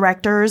 commercial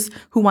directors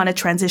who want to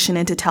transition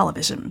into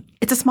television.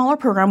 It's a smaller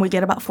program. We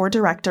get about 5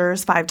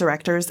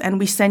 directors, and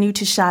we send you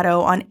to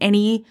shadow on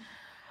any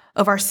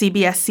of our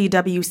CBS,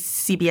 CW,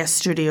 CBS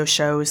studio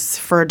shows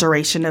for a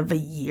duration of a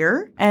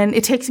year. And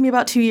it takes me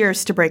about 2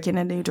 years to break in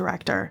a new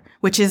director,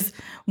 which is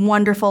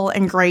wonderful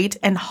and great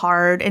and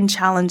hard and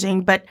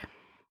challenging. But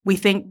we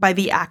think by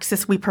the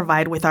access we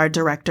provide with our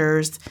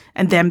directors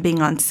and them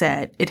being on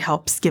set, it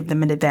helps give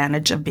them an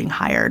advantage of being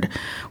hired.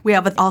 We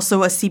have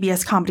also a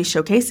CBS Comedy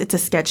Showcase. It's a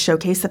sketch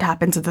showcase that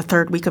happens at the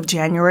third week of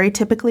January,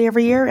 typically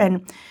every year.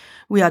 And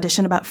we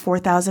audition about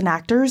 4,000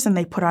 actors, and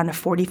they put on a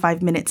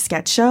 45-minute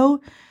sketch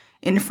show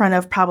in front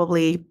of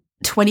probably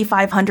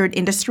 2,500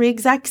 industry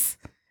execs.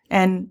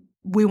 And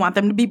we want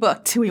them to be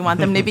booked. We want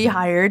them to be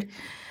hired.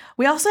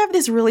 We also have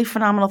this really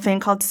phenomenal thing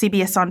called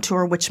CBS On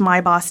Tour, which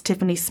my boss,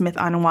 Tiffany Smith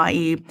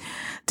Anwai,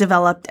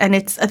 developed. And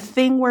it's a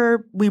thing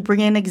where we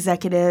bring in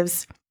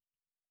executives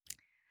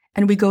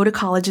and we go to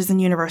colleges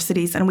and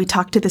universities and we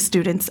talk to the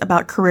students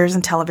about careers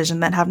in television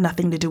that have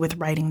nothing to do with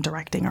writing,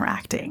 directing, or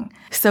acting.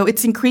 So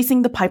it's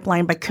increasing the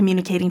pipeline by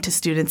communicating to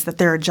students that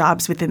there are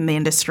jobs within the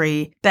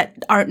industry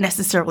that aren't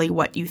necessarily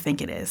what you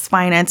think it is.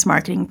 Finance,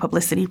 marketing,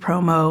 publicity,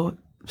 promo,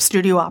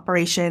 studio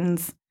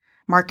operations,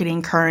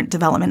 marketing, current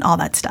development, all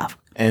that stuff.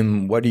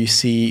 And what do you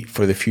see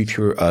for the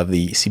future of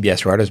the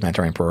CBS Writers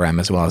Mentoring Program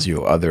as well as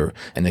your other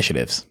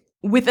initiatives?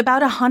 With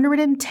about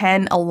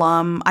 110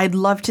 alum, I'd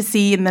love to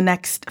see in the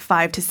next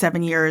 5 to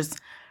 7 years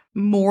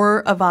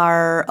more of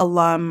our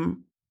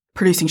alum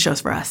producing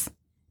shows for us.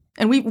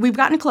 And we've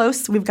gotten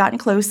close. We've gotten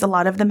close. A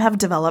lot of them have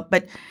developed,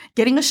 but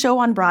getting a show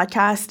on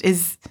broadcast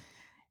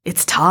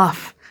it's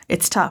tough.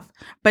 It's tough.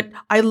 But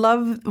I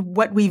love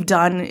what we've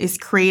done is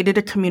created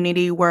a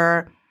community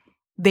where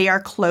they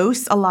are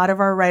close. A lot of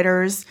our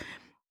writers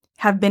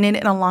have been in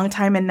it a long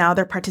time, and now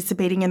they're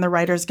participating in the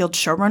Writers Guild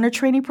showrunner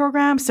training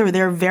program. So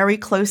they're very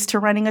close to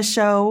running a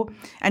show.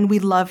 And we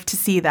love to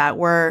see that,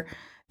 where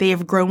they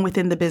have grown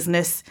within the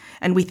business.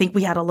 And we think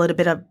we had a little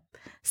bit of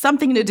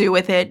something to do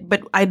with it.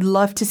 But I'd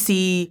love to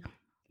see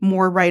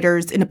more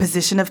writers in a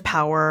position of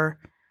power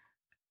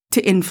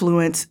to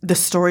influence the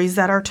stories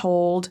that are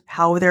told,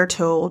 how they're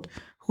told,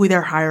 who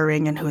they're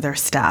hiring, and who they're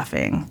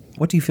staffing.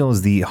 What do you feel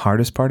is the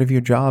hardest part of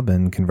your job?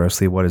 And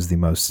conversely, what is the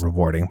most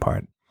rewarding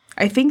part?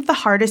 I think the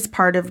hardest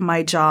part of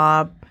my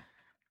job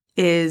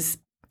is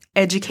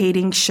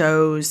educating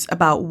shows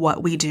about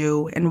what we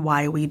do and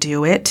why we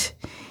do it.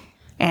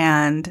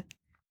 And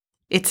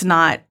it's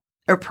not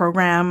a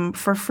program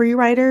for free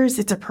writers.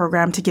 It's a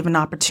program to give an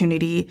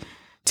opportunity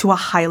to a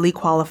highly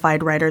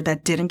qualified writer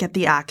that didn't get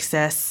the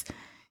access.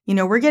 You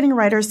know, we're getting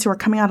writers who are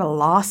coming out of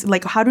law.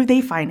 Like, how do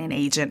they find an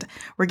agent?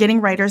 We're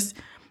getting writers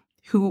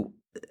who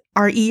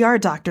are ER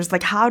doctors.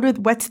 Like,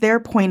 what's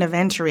their point of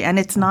entry? And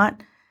it's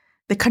not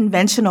the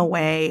conventional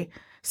way.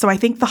 So I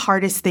think the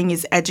hardest thing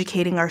is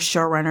educating our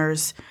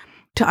showrunners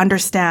to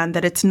understand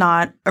that it's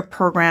not a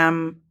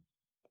program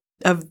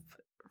of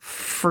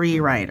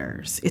free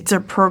writers. It's a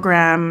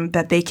program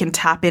that they can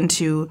tap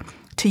into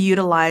to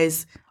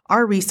utilize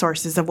our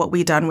resources of what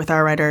we've done with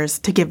our writers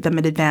to give them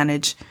an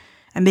advantage.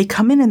 And they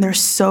come in and they're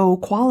so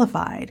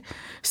qualified.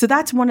 So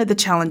that's one of the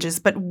challenges,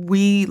 but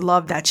we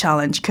love that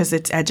challenge because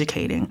it's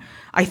educating.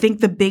 I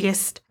think the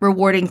biggest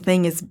rewarding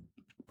thing is,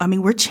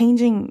 we're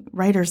changing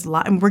writers'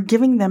 lives, and we're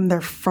giving them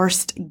their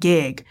first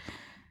gig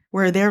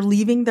where they're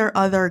leaving their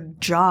other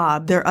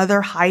job, their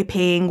other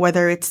high-paying,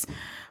 whether it's,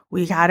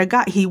 we had a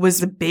guy, he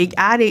was a big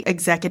ad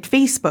exec at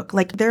Facebook.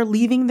 Like, they're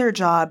leaving their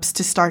jobs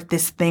to start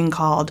this thing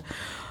called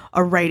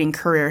a writing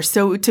career.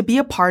 So to be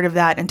a part of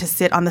that and to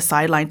sit on the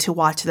sideline to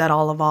watch that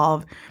all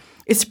evolve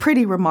is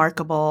pretty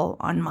remarkable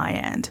on my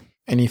end.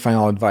 Any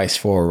final advice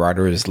for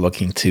writers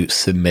looking to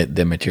submit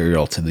their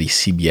material to the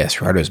CBS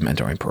Writers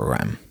Mentoring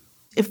Program?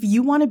 If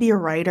you want to be a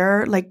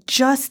writer, like,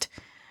 just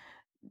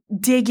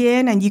dig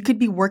in, and you could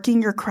be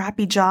working your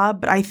crappy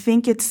job, but I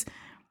think it's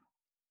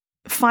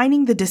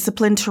finding the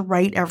discipline to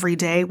write every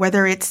day,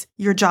 whether it's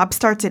your job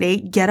starts at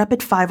 8, get up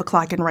at 5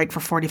 o'clock and write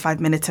for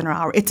 45 minutes in an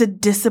hour. It's a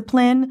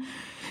discipline.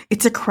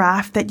 It's a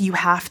craft that you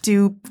have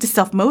to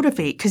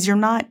self-motivate because you're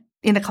not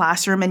in a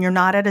classroom and you're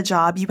not at a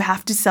job. You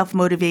have to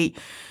self-motivate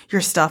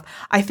your stuff.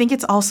 I think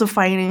it's also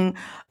finding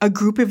a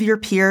group of your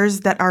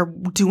peers that are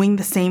doing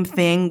the same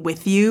thing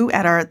with you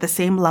at the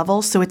same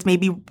level. So it's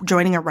maybe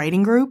joining a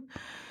writing group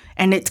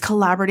and it's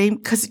collaborating,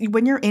 because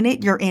when you're in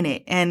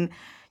it, and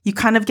you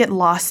kind of get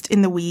lost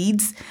in the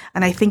weeds.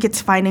 And I think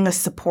it's finding a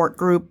support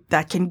group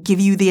that can give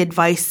you the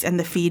advice and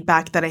the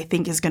feedback that I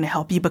think is going to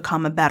help you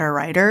become a better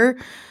writer.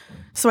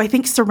 So I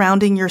think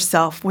surrounding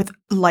yourself with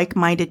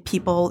like-minded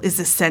people is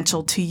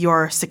essential to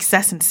your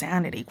success and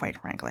sanity,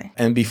 quite frankly.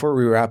 And before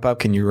we wrap up,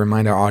 can you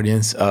remind our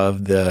audience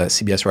of the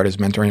CBS Writers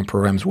Mentoring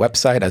Program's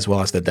website as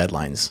well as the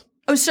deadlines?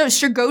 Oh, so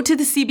sure. Go to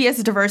the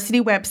CBS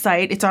Diversity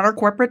website. It's on our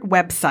corporate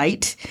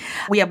website.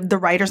 We have the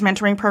Writers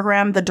Mentoring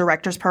Program, the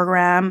Directors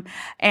Program,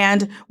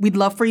 and we'd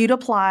love for you to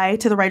apply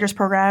to the Writers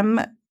Program.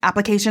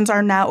 Applications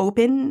are now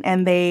open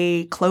and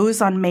they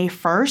close on May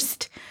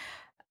 1st.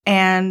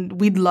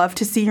 And we'd love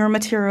to see your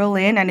material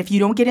in. And if you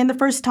don't get in the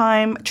first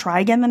time, try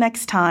again the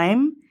next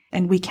time.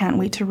 And we can't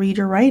wait to read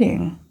your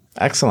writing.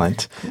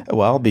 Excellent.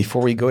 Well,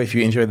 before we go, if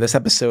you enjoyed this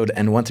episode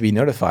and want to be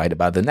notified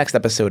about the next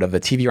episode of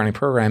the TV Writing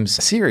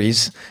Programs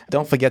series,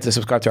 don't forget to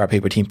subscribe to our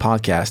Paper Team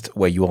podcast,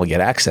 where you will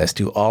get access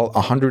to all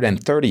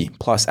 130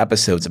 plus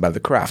episodes about the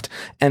craft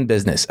and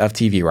business of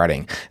TV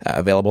writing,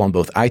 available on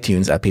both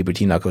iTunes at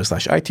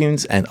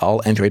paperteam.co/iTunes and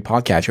all Android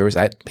podcatchers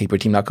at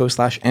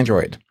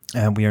paperteam.co/Android.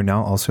 And we are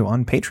now also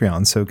on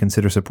Patreon, so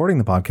consider supporting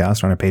the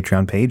podcast on our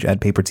Patreon page at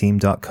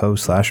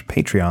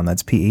paperteam.co/Patreon.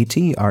 That's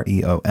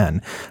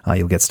Patreon.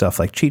 You'll get stuff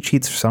like cheat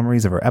sheets,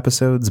 summaries of our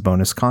episodes,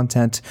 bonus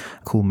content,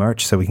 cool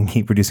merch, so we can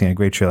keep producing a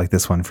great show like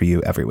this one for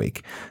you every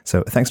week.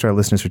 So thanks to our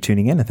listeners for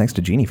tuning in, and thanks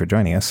to Jeannie for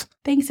joining us.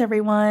 Thanks,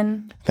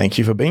 everyone. Thank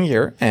you for being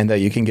here. And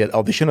you can get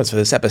all the show notes for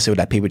this episode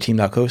at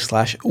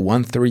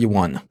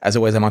paperteam.co/131. As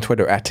always, I'm on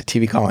Twitter at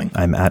TV Calling.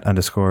 I'm at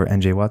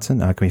 _NJ Watson.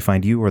 Can we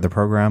find you or the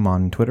program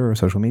on Twitter or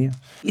social media?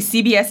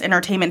 CBS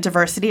Entertainment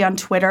Diversity on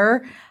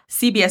Twitter,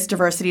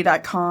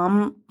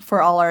 cbsdiversity.com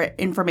for all our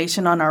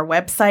information on our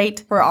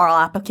website for all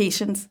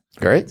applications.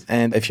 Great.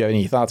 And if you have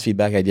any thoughts,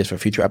 feedback, ideas for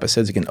future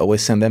episodes, you can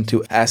always send them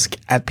to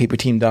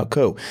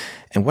ask@paperteam.co.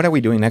 And what are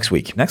we doing next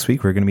week? Next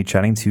week, we're going to be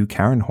chatting to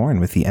Karen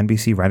Horn with the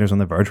NBC Writers on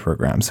the Verge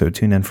program. So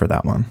tune in for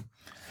that one.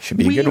 Should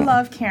be a good one. We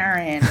love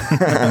Karen.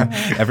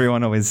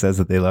 Everyone always says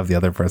that they love the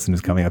other person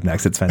who's coming up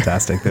next. It's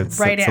fantastic. It's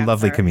a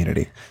lovely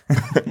community.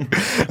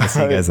 I'll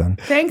see you guys then.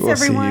 Thanks, we'll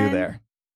everyone. See you there.